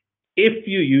if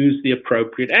you use the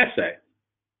appropriate assay.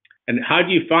 And how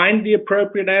do you find the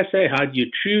appropriate assay? How do you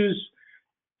choose?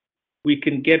 We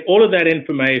can get all of that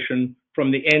information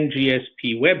from the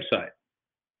NGSP website.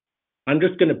 I'm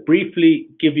just going to briefly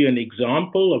give you an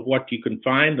example of what you can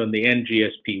find on the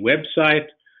NGSP website.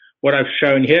 What I've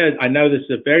shown here, I know this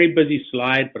is a very busy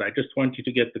slide, but I just want you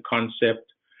to get the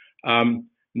concept.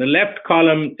 The left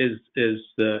column is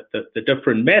the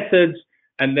different methods,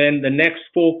 and then the next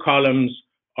four columns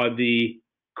are the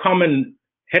common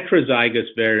heterozygous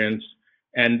variants,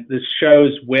 and this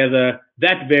shows whether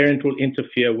that variant will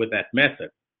interfere with that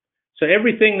method. So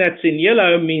everything that's in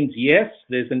yellow means yes,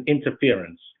 there's an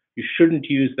interference. You shouldn't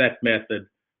use that method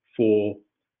for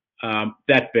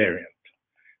that variant.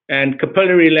 And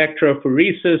capillary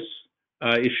electrophoresis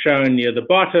is shown near the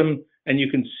bottom, and you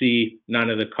can see none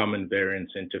of the common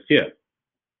variants interfere.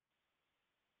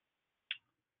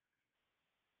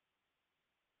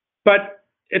 But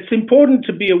it's important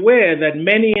to be aware that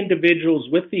many individuals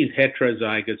with these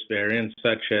heterozygous variants,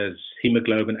 such as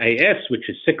hemoglobin AS, which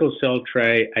is sickle cell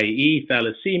trait, AE,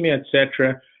 thalassemia,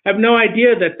 etc., have no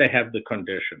idea that they have the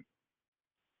condition.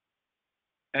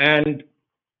 And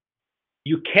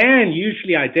you can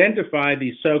usually identify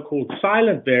these so-called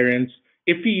silent variants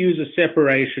if you use a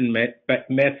separation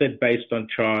method based on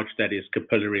charge, that is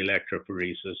capillary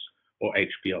electrophoresis or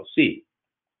HPLC.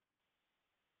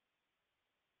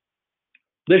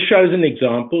 This shows an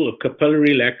example of capillary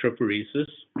electrophoresis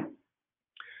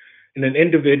in an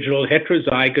individual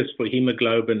heterozygous for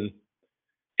hemoglobin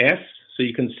S. So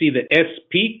you can see the S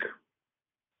peak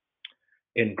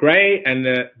in gray and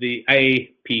the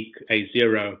A peak,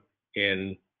 A0,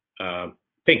 in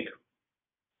pink.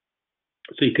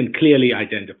 So you can clearly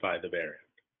identify the variant.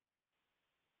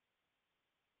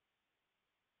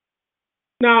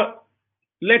 Now,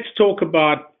 let's talk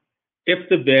about if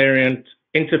the variant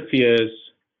interferes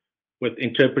with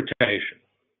interpretation.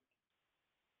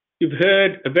 You've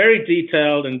heard a very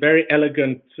detailed and very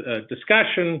elegant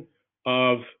discussion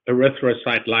of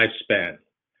erythrocyte lifespan.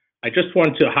 I just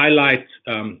want to highlight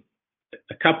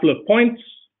a couple of points.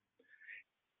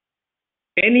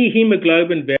 Any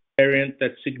hemoglobin variant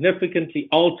that significantly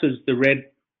alters the red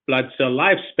blood cell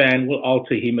lifespan will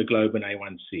alter hemoglobin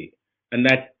A1c. And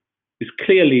that is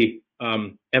clearly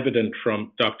evident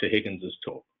from Dr. Higgins'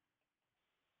 talk.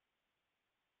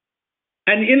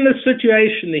 And in this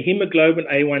situation, the hemoglobin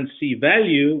A1c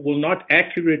value will not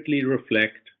accurately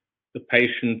reflect the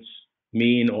patient's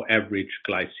mean or average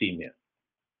glycemia.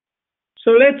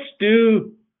 So let's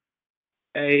do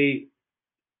a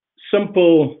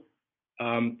simple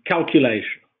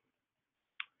calculation.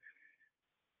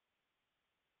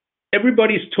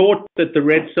 Everybody's taught that the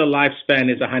red cell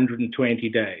lifespan is 120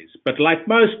 days, but like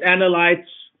most analytes,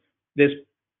 there's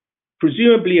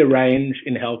presumably a range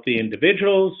in healthy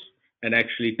individuals, and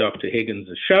actually Dr. Higgins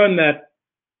has shown that.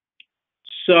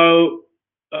 So,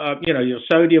 your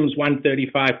sodium's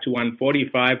 135 to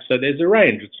 145, so there's a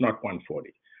range, it's not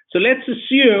 140. So let's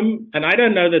assume, and I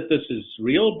don't know that this is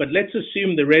real, but let's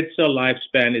assume the red cell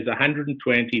lifespan is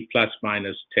 120 plus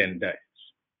minus 10 days.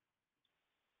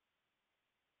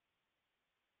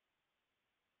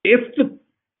 If the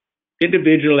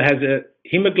individual has a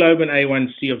hemoglobin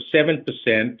A1c of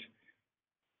 7%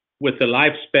 with a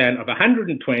lifespan of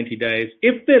 120 days,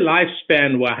 if their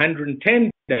lifespan were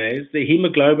 110 days, the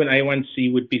hemoglobin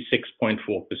A1c would be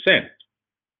 6.4%.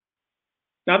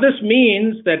 Now, this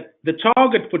means that the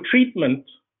target for treatment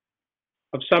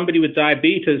of somebody with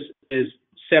diabetes is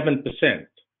 7%.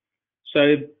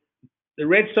 So the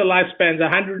red cell lifespan is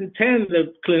 110,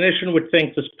 the clinician would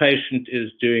think this patient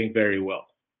is doing very well.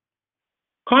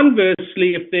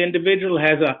 Conversely, if the individual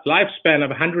has a lifespan of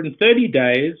 130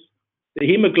 days, the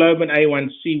hemoglobin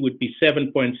A1c would be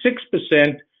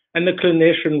 7.6%, and the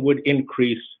clinician would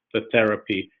increase the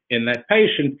therapy in that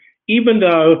patient, even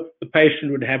though the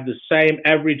patient would have the same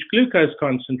average glucose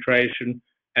concentration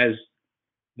as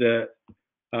the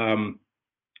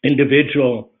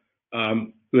individual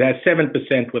who has 7%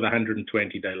 with a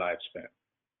 120-day lifespan.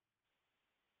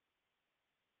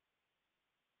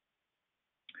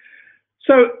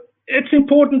 So it's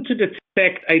important to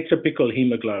detect atypical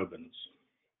hemoglobins.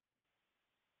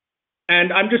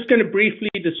 And I'm just going to briefly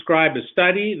describe a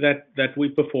study that we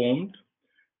performed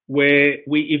where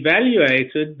we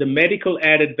evaluated the medical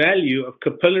added value of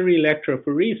capillary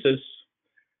electrophoresis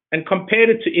and compared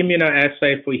it to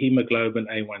immunoassay for hemoglobin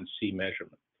A1c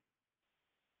measurement.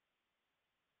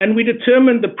 And we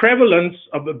determined the prevalence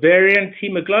of a variant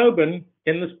hemoglobin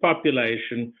in this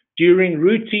population during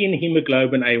routine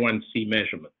hemoglobin A1c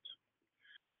measurement.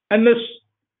 And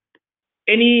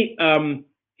any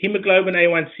hemoglobin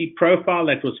A1c profile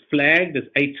that was flagged as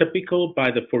atypical by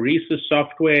the phoresis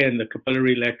software and the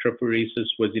capillary electrophoresis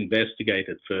was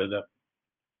investigated further.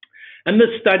 And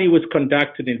this study was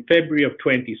conducted in February of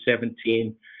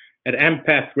 2017 at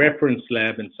AMPATH Reference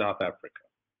Lab in South Africa.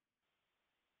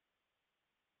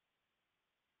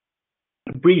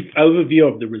 A brief overview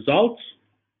of the results.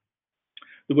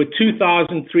 There were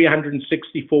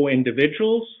 2,364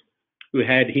 individuals who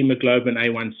had hemoglobin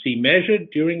A1c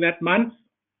measured during that month.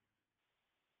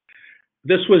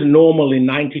 This was normal in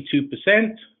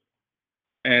 92%,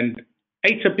 and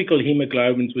atypical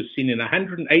hemoglobins were seen in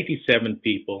 187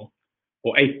 people,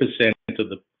 or 8% of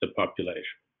the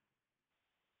population.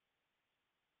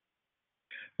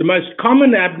 The most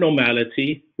common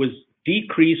abnormality was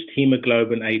decreased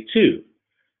hemoglobin A2,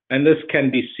 and this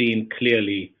can be seen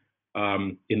clearly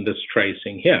in this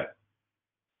tracing here.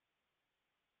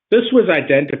 This was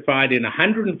identified in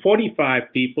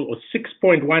 145 people, or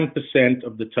 6.1%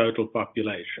 of the total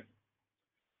population.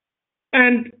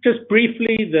 And just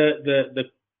briefly, the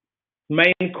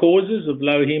main causes of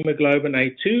low hemoglobin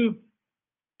A2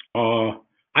 are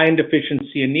iron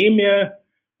deficiency anemia,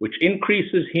 which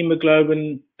increases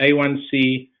hemoglobin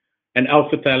A1c, and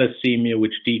alpha thalassemia,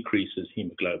 which decreases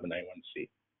hemoglobin A1c.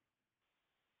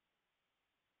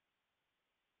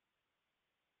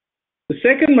 The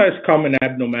second most common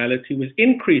abnormality was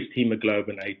increased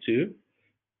hemoglobin A2.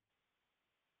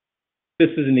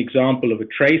 This is an example of a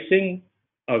tracing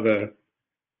of a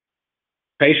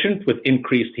patient with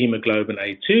increased hemoglobin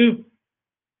A2.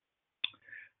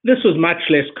 This was much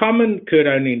less common, occurred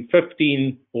only in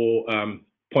 15 or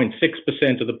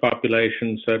 0.6% of the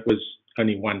population, so it was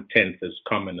only 1/10 as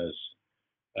common as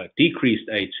decreased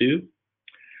A2.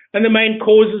 And the main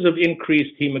causes of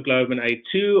increased hemoglobin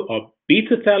A2 are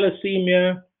beta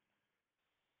thalassemia,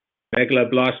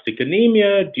 megaloblastic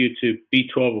anemia due to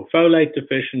B12 or folate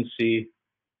deficiency,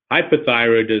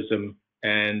 hypothyroidism,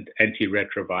 and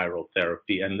antiretroviral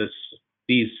therapy. And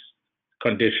these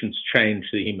conditions change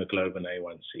the hemoglobin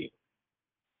A1c.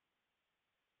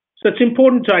 So it's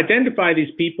important to identify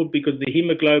these people because the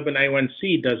hemoglobin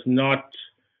A1c does not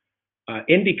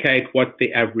indicate what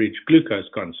the average glucose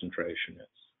concentration is.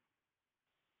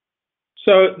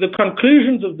 So the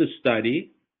conclusions of the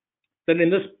study, that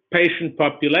in this patient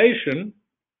population,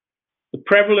 the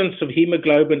prevalence of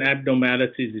hemoglobin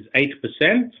abnormalities is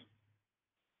 8%.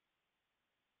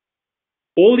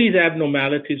 All these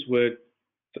abnormalities were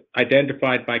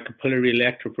identified by capillary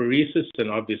electrophoresis,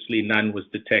 and obviously none was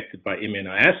detected by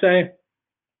immunoassay.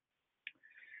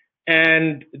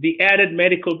 And the added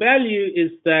medical value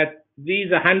is that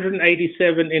these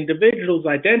 187 individuals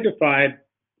identified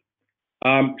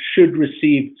should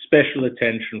receive special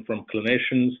attention from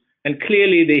clinicians, and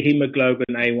clearly the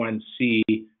hemoglobin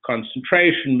A1c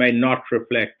concentration may not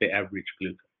reflect the average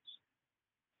glucose.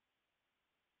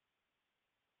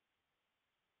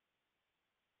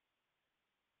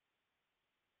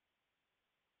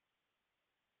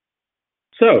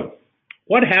 So,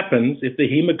 what happens if the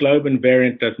hemoglobin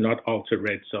variant does not alter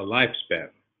red cell lifespan?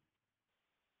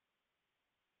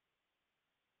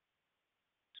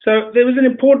 So there was an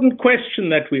important question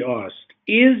that we asked.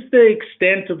 Is the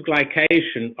extent of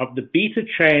glycation of the beta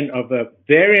chain of a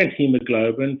variant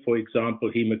hemoglobin, for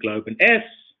example, hemoglobin S,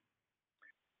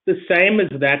 the same as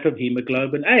that of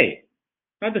hemoglobin A?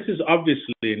 Now, this is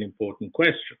obviously an important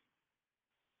question.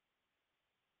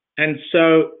 And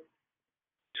so,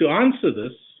 to answer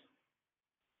this,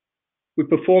 we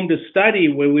performed a study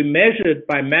where we measured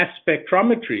by mass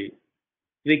spectrometry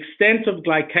the extent of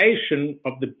glycation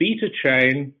of the beta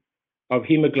chain of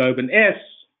hemoglobin S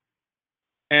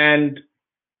and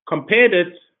compared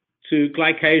it to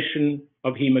glycation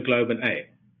of hemoglobin A.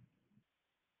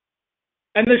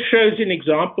 And this shows you an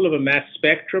example of a mass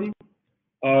spectrum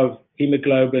of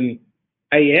hemoglobin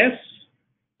AS.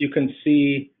 You can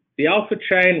see the alpha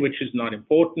chain, which is not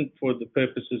important for the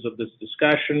purposes of this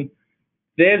discussion.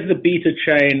 There's the beta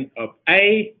chain of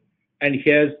A, and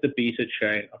here's the beta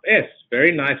chain of S,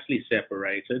 very nicely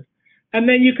separated. And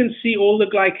then you can see all the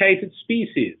glycated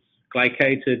species,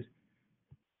 glycated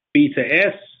beta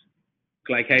S,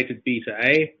 glycated beta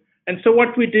A. And so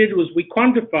what we did was we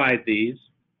quantified these,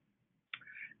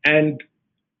 and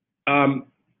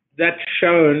that's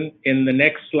shown in the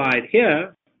next slide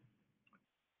here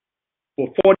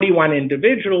for 41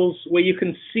 individuals, where you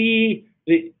can see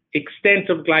the extent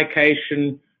of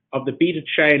glycation of the beta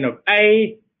chain of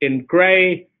A in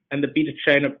gray and the beta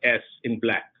chain of S in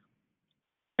black.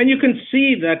 And you can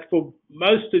see that for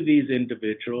most of these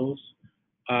individuals,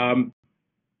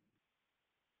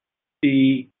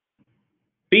 the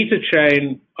beta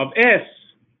chain of S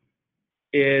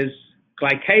is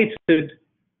glycated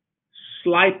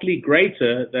slightly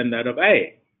greater than that of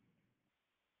A.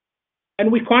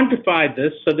 And we quantified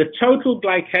this, so the total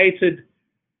glycated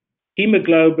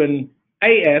hemoglobin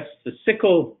AS, the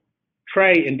sickle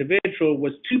tray individual,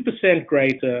 was 2%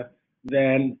 greater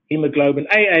than hemoglobin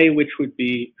AA, which would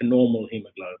be a normal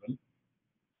hemoglobin.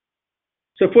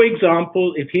 So for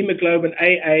example, if hemoglobin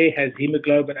AA has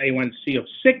hemoglobin A1c of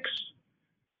 6,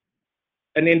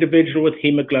 an individual with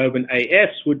hemoglobin AS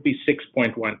would be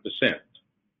 6.1%.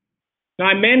 Now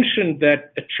I mentioned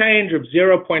that a change of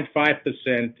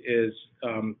 0.5% is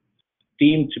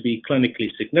deemed to be clinically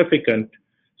significant,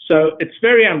 so it's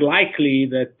very unlikely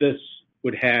that this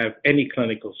would have any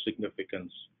clinical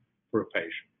significance for a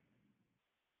patient.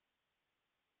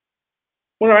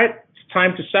 All right, it's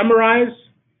time to summarize.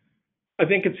 I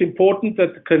think it's important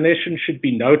that the clinician should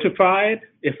be notified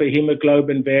if a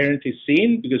hemoglobin variant is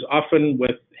seen, because often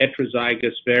with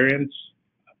heterozygous variants,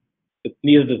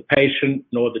 neither the patient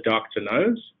nor the doctor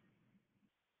knows.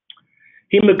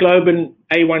 Hemoglobin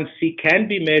A1c can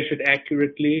be measured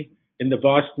accurately in the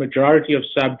vast majority of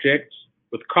subjects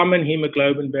with common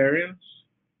hemoglobin variants.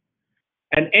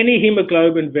 And any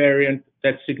hemoglobin variant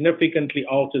that significantly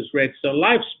alters red cell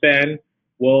lifespan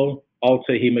will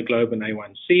alter hemoglobin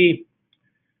A1c.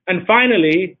 And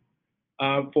finally,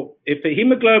 if the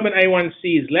hemoglobin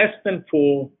A1c is less than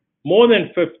 4, more than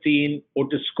 15, or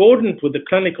discordant with the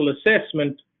clinical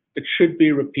assessment, it should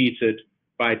be repeated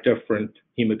by a different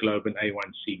hemoglobin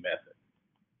A1c method.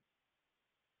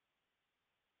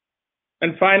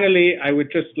 And finally, I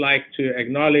would just like to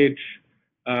acknowledge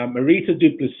Marita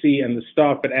Duplessis and the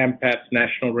staff at AMPAT's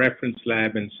National Reference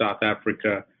Lab in South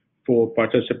Africa for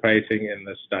participating in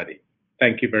this study.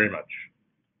 Thank you very much.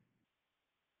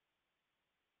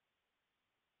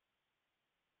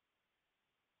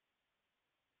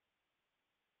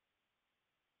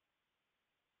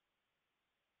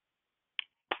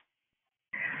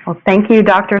 Well, thank you,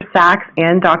 Dr. Sachs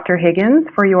and Dr. Higgins,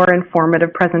 for your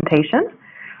informative presentation.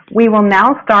 We will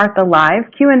now start the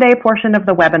live Q&A portion of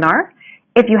the webinar.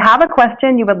 If you have a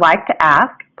question you would like to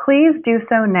ask, please do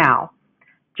so now.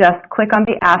 Just click on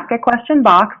the Ask a Question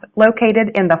box located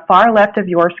in the far left of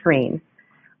your screen.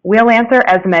 We'll answer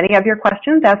as many of your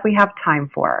questions as we have time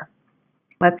for.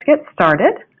 Let's get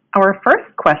started. Our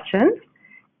first question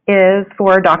is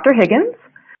for Dr. Higgins.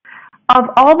 Of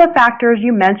all the factors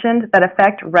you mentioned that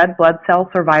affect red blood cell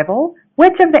survival,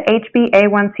 which of the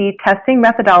HbA1c testing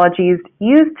methodologies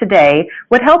used today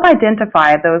would help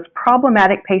identify those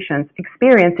problematic patients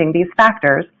experiencing these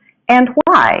factors, and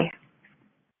why?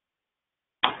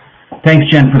 Thanks,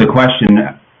 Jen, for the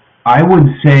question. I would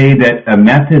say that a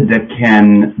method that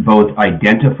can both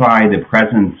identify the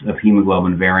presence of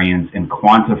hemoglobin variants and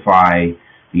quantify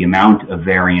the amount of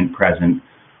variant present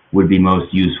would be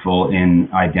most useful in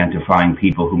identifying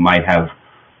people who might have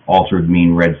altered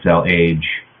mean red cell age.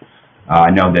 I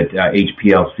know that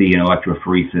HPLC and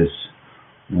electrophoresis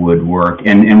would work.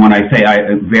 And when I say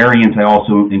variants, I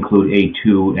also include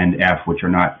A2 and F, which are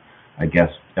not, I guess,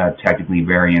 technically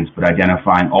variants, but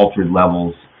identifying altered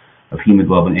levels of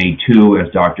hemoglobin A2,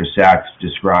 as Dr. Sachs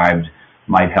described,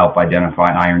 might help identify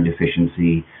iron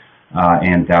deficiency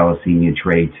and thalassemia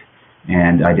trait.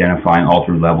 And identifying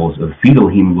altered levels of fetal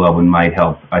hemoglobin might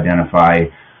help identify,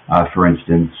 for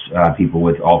instance, people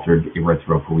with altered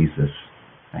erythropoiesis.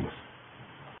 Thanks.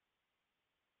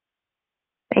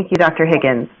 Thank you, Dr.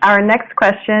 Higgins. Our next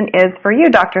question is for you,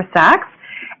 Dr. Sachs.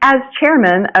 As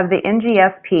chairman of the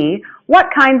NGSP,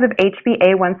 what kinds of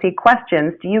HbA1c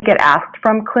questions do you get asked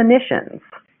from clinicians?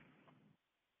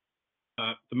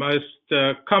 The most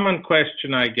common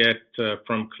question I get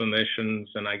from clinicians,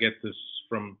 and I get this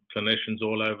from clinicians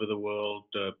all over the world,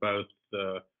 both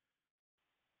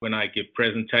when I give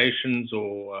presentations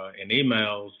or in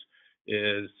emails,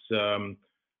 is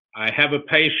I have a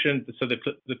patient, so the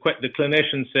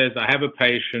clinician says, I have a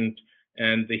patient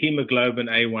and the hemoglobin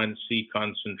A1c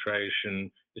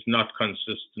concentration is not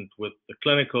consistent with the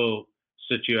clinical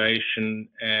situation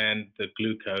and the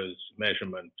glucose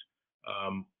measurement.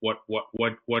 What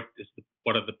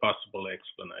are the possible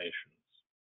explanations?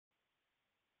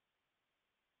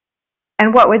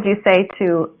 And what would you say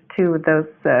to those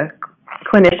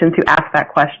clinicians who ask that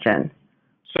question?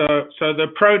 So the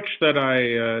approach that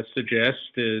I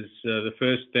suggest is the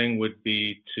first thing would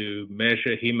be to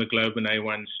measure hemoglobin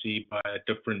A1c by a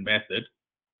different method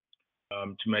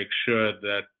to make sure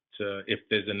that if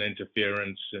there's an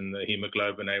interference in the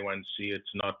hemoglobin A1c,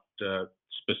 it's not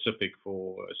specific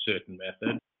for a certain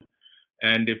method.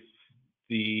 And if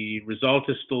the result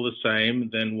is still the same,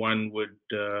 then one would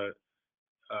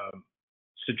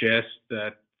suggest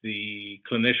that the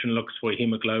clinician looks for a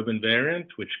hemoglobin variant,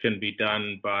 which can be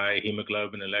done by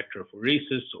hemoglobin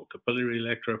electrophoresis or capillary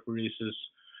electrophoresis.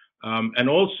 And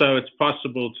also it's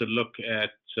possible to look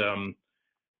at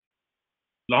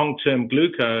long-term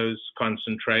glucose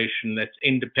concentration that's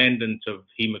independent of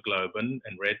hemoglobin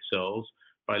and red cells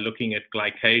by looking at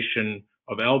glycation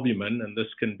of albumin, and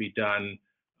this can be done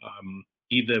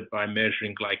either by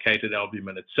measuring glycated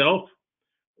albumin itself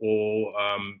or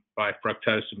by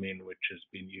fructosamine, which has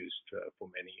been used for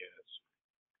many years.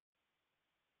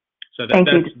 So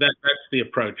that's the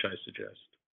approach I suggest.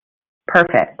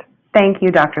 Perfect. Thank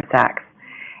you, Dr. Sachs.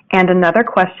 And another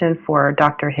question for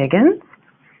Dr. Higgins.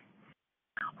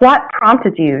 What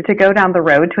prompted you to go down the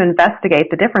road to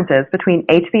investigate the differences between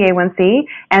HbA1c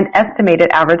and estimated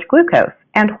average glucose?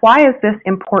 And why is this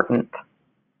important?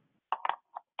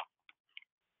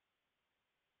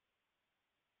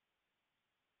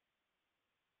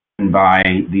 By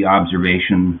the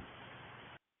observation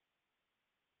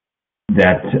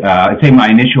I'd say my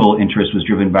initial interest was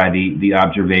driven by the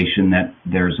observation that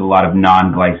there's a lot of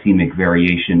non-glycemic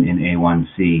variation in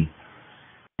A1C.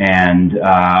 And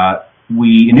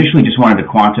we initially just wanted to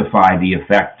quantify the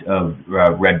effect of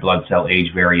red blood cell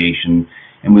age variation,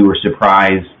 and we were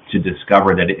surprised to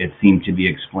discover that it seemed to be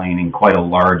explaining quite a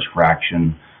large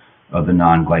fraction of the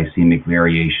non-glycemic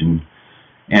variation.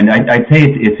 And I'd say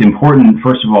it's important,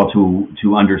 first of all,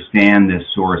 to understand this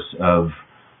source of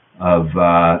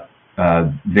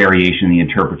variation in the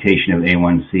interpretation of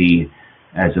A1C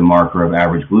as a marker of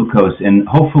average glucose, and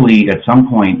hopefully at some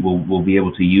point we'll be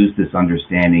able to use this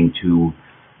understanding to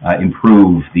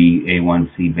improve the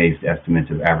A1C-based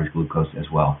estimates of average glucose as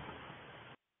well.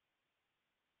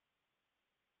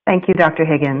 Thank you, Dr.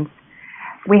 Higgins.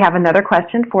 We have another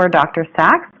question for Dr.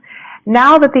 Sachs.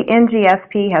 Now that the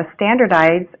NGSP has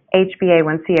standardized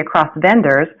HbA1c across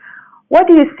vendors, what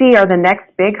do you see are the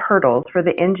next big hurdles for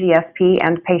the NGSP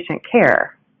and patient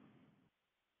care?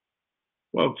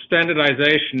 Well,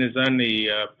 standardization is only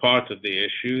part of the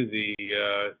issue.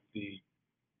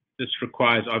 This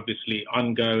requires obviously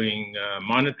ongoing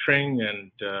monitoring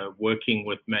and working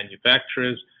with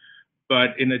manufacturers.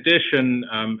 But in addition,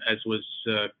 as was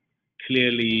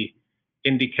clearly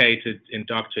indicated in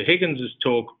Dr. Higgins'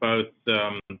 talk, both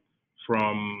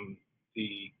from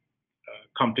the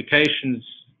complications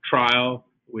trial,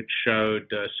 which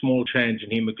showed a small change in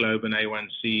hemoglobin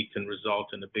A1c can result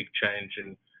in a big change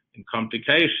in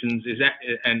complications,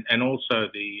 and also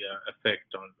the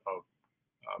effect of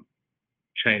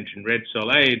change in red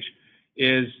cell age,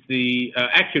 is the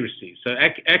accuracy. So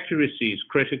accuracy is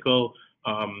critical.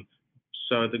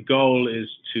 So the goal is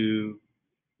to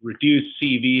reduce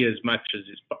CV as much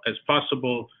as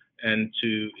possible, and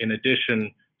in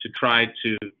addition, to try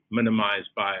to minimize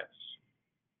bias.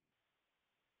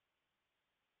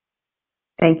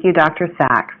 Thank you, Dr.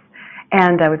 Sachs.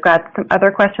 And we've got some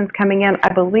other questions coming in.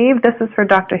 I believe this is for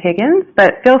Dr. Higgins,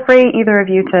 but feel free, either of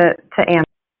you, to answer.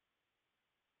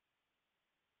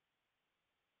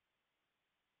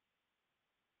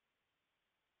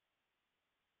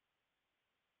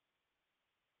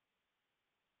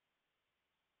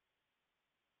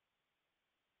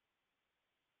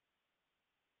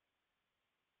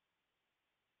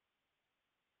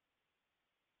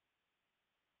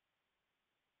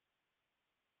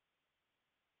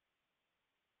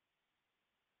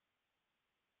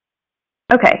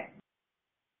 Okay.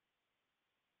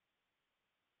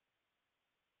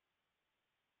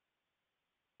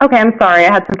 Okay, I'm sorry.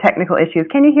 I had some technical issues.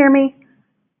 Can you hear me?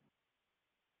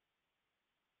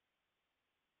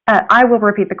 I will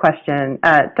repeat the question.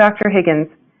 Dr. Higgins,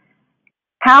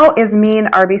 how is mean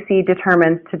RBC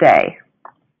determined today?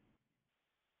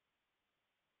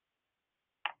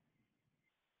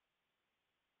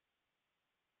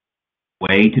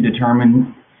 Way to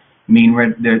determine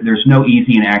there's no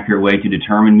easy and accurate way to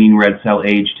determine mean red cell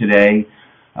age today.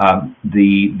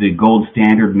 The gold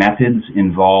standard methods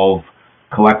involve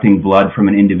collecting blood from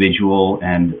an individual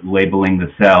and labeling the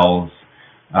cells,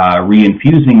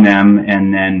 reinfusing them,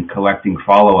 and then collecting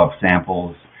follow-up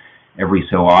samples every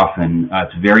so often.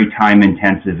 It's very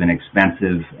time-intensive and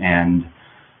expensive, and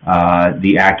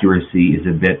the accuracy is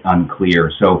a bit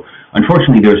unclear. So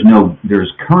unfortunately,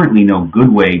 there's currently no good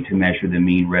way to measure the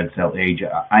mean red cell age.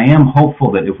 I am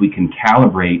hopeful that if we can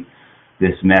calibrate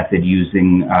this method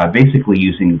basically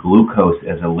using glucose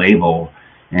as a label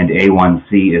and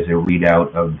A1C as a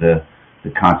readout of the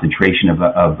concentration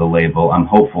of the label, I'm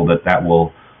hopeful that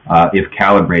will, if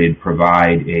calibrated,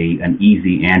 provide an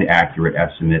easy and accurate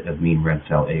estimate of mean red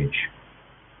cell age.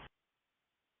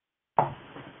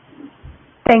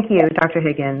 Thank you, Dr.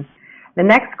 Higgins. The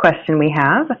next question we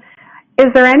have, is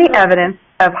there any evidence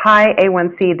of high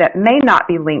A1C that may not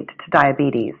be linked to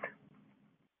diabetes?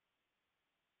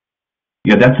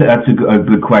 Yeah, that's a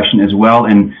good question as well.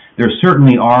 And there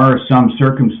certainly are some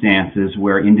circumstances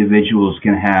where individuals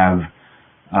can have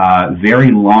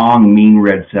very long mean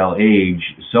red cell age,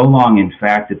 so long, in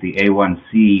fact, that the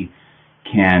A1C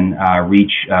can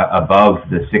reach above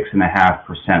the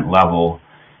 6.5% level.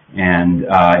 And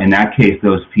in that case,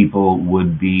 those people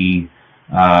would be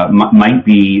might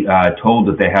be told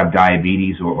that they have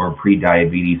diabetes or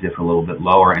pre-diabetes if a little bit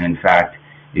lower, and in fact,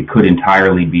 it could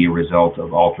entirely be a result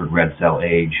of altered red cell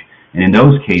age. And in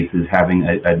those cases, having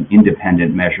an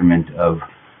independent measurement of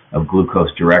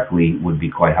glucose directly would be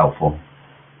quite helpful.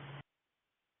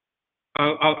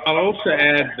 I'll also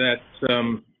add that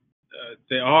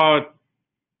there are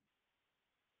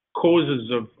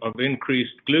causes of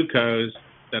increased glucose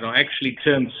that are actually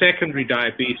termed secondary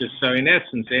diabetes. So in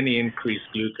essence, any increased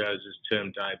glucose is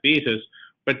termed diabetes,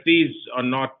 but these are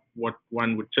not what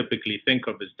one would typically think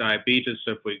of as diabetes.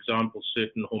 So, for example,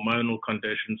 certain hormonal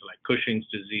conditions like Cushing's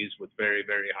disease with very,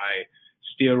 very high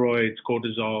steroids,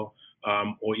 cortisol,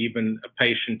 or even a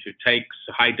patient who takes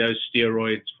high-dose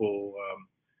steroids for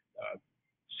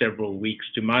several weeks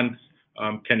to months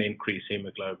can increase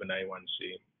hemoglobin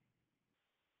A1c.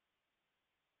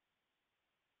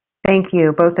 Thank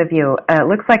you, both of you. It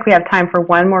looks like we have time for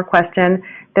one more question.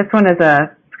 This one is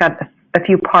it's got a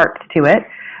few parts to it.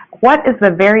 What is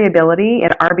the variability in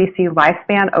RBC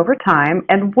lifespan over time,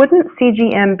 and wouldn't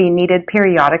CGM be needed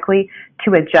periodically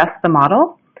to adjust the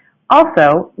model?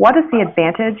 Also, what is the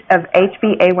advantage of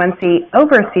HbA1c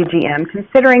over CGM,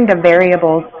 considering the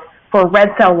variables for red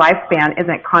cell lifespan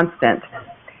isn't constant?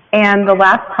 And the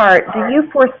last part, do you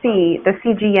foresee the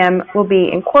CGM will be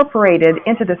incorporated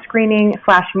into the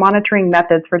screening/monitoring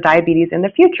methods for diabetes in the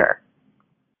future?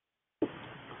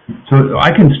 So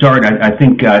I can start. I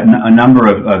think a number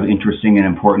of interesting and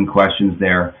important questions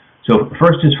there. So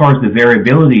first, as far as the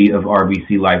variability of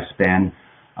RBC lifespan,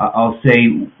 I'll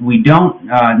say we don't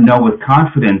know with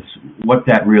confidence what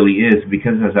that really is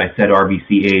because, as I said,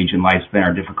 RBC age and lifespan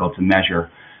are difficult to measure.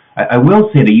 I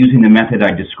will say that using the method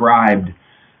I described,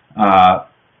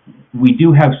 we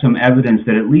do have some evidence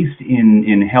that at least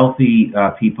in healthy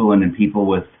people and in people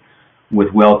with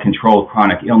well-controlled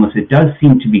chronic illness, it does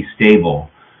seem to be stable,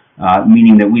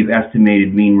 meaning that we've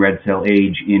estimated mean red cell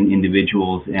age in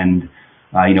individuals, and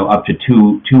up to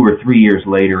two or 3 years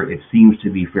later, it seems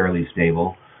to be fairly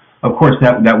stable. Of course,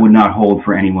 that would not hold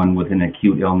for anyone with an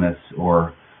acute illness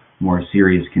or more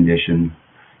serious condition.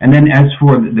 And then as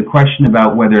for the question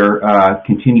about whether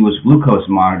continuous glucose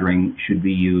monitoring should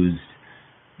be used,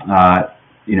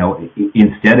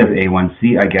 instead of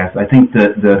A1C, I guess, I think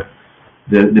the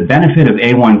benefit of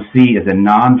A1C as a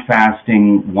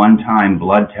non-fasting one-time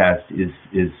blood test is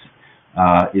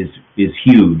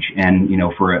huge. And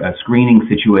for a screening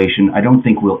situation, I don't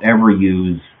think we'll ever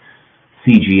use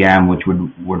CGM, which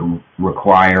would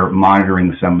require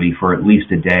monitoring somebody for at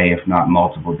least a day, if not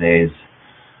multiple days.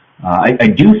 I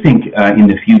do think in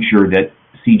the future that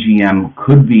CGM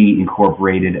could be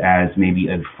incorporated as maybe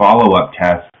a follow-up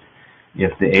test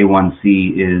if the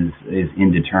A1C is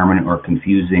indeterminate or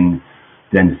confusing.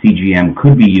 Then CGM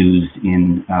could be used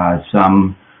in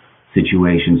some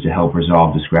situations to help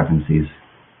resolve discrepancies.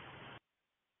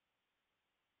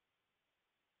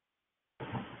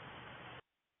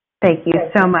 Thank you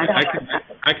so much.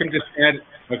 I can just add.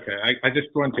 Okay, I just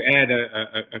want to add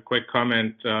a quick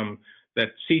comment that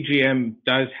CGM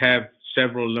does have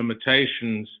several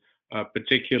limitations,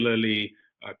 particularly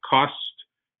cost.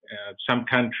 Some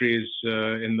countries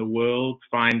in the world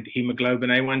find hemoglobin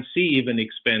A1c even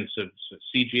expensive. So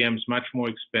CGM is much more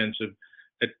expensive.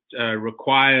 It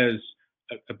requires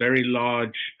a very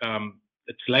large,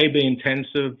 it's labor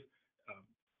intensive.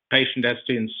 Patient has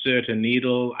to insert a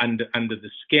needle under the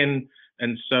skin,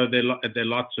 and so there are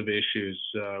lots of issues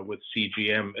with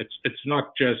CGM. It's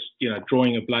not just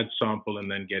drawing a blood sample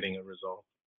and then getting a result.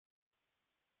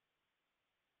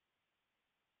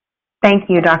 Thank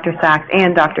you, Dr. Sachs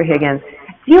and Dr. Higgins.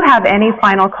 Do you have any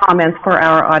final comments for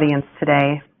our audience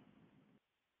today?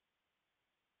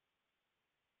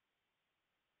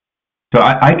 So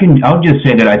I'll just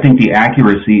say that I think the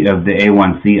accuracy of the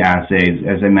A1C assays,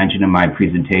 as I mentioned in my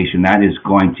presentation, that is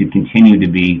going to continue to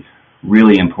be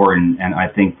really important, and I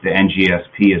think the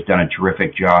NGSP has done a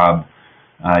terrific job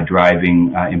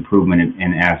driving improvement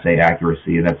in assay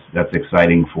accuracy. That's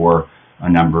exciting for a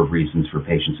number of reasons for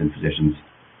patients and physicians.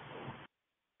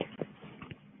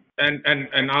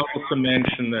 And I'll also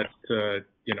mention that,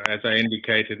 as I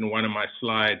indicated in one of my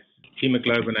slides,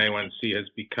 hemoglobin A1c has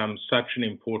become such an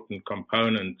important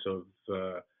component of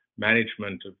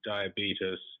management of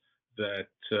diabetes that,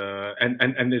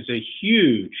 and there's a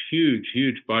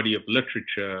huge body of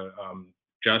literature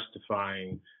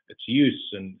justifying its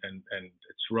use and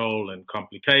its role and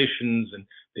complications and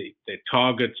their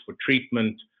targets for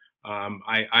treatment.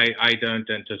 I don't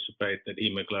anticipate that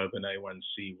hemoglobin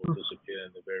A1c will disappear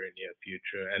in the very near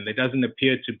future, and there doesn't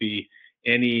appear to be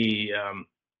any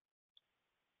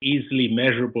easily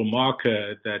measurable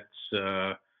marker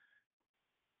that's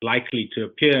likely to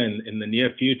appear in the near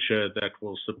future that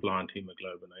will supplant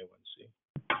hemoglobin A1c.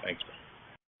 Thanks.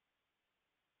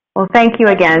 Well, thank you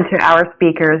again to our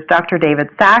speakers, Dr. David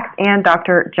Sachs and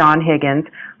Dr. John Higgins,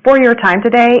 for your time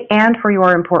today and for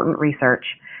your important research.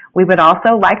 We would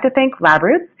also like to thank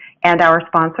Laboratories and our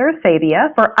sponsor,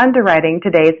 Savia, for underwriting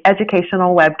today's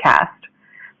educational webcast.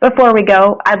 Before we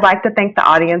go, I'd like to thank the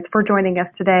audience for joining us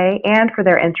today and for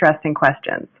their interesting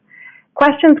questions.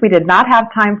 Questions we did not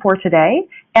have time for today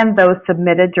and those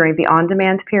submitted during the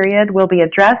on-demand period will be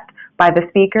addressed by the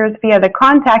speakers via the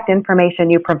contact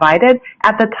information you provided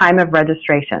at the time of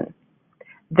registration.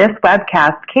 This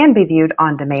webcast can be viewed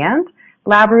on demand.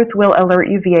 LabRoots will alert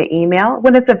you via email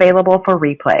when it's available for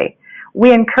replay.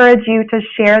 We encourage you to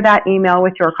share that email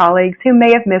with your colleagues who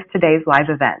may have missed today's live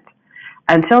event.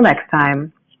 Until next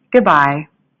time, goodbye.